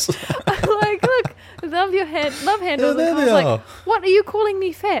handles. Like, look, love handles. there And they Kyle's are. like, what, are you calling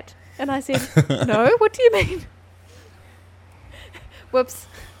me fat? And I said, no, what do you mean? Whoops.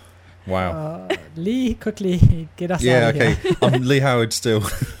 Wow. Lee, quickly get us Yeah, out of okay. here. I'm Lee Howard still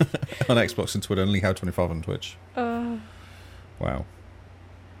on Xbox and Twitter, and Lee Howard 25 on Twitch. Wow.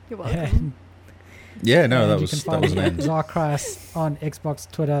 You're welcome. Yeah, no, And that you was can that find was an end. Zarkreis on Xbox,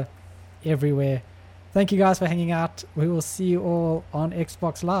 Twitter, everywhere. Thank you guys for hanging out. We will see you all on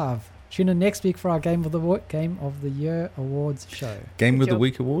Xbox Live. Tune in next week for our Game of the Year Awards show. Game Good of the job.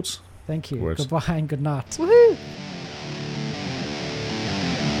 Week awards. Thank you. Words. Goodbye and good night. Woohoo!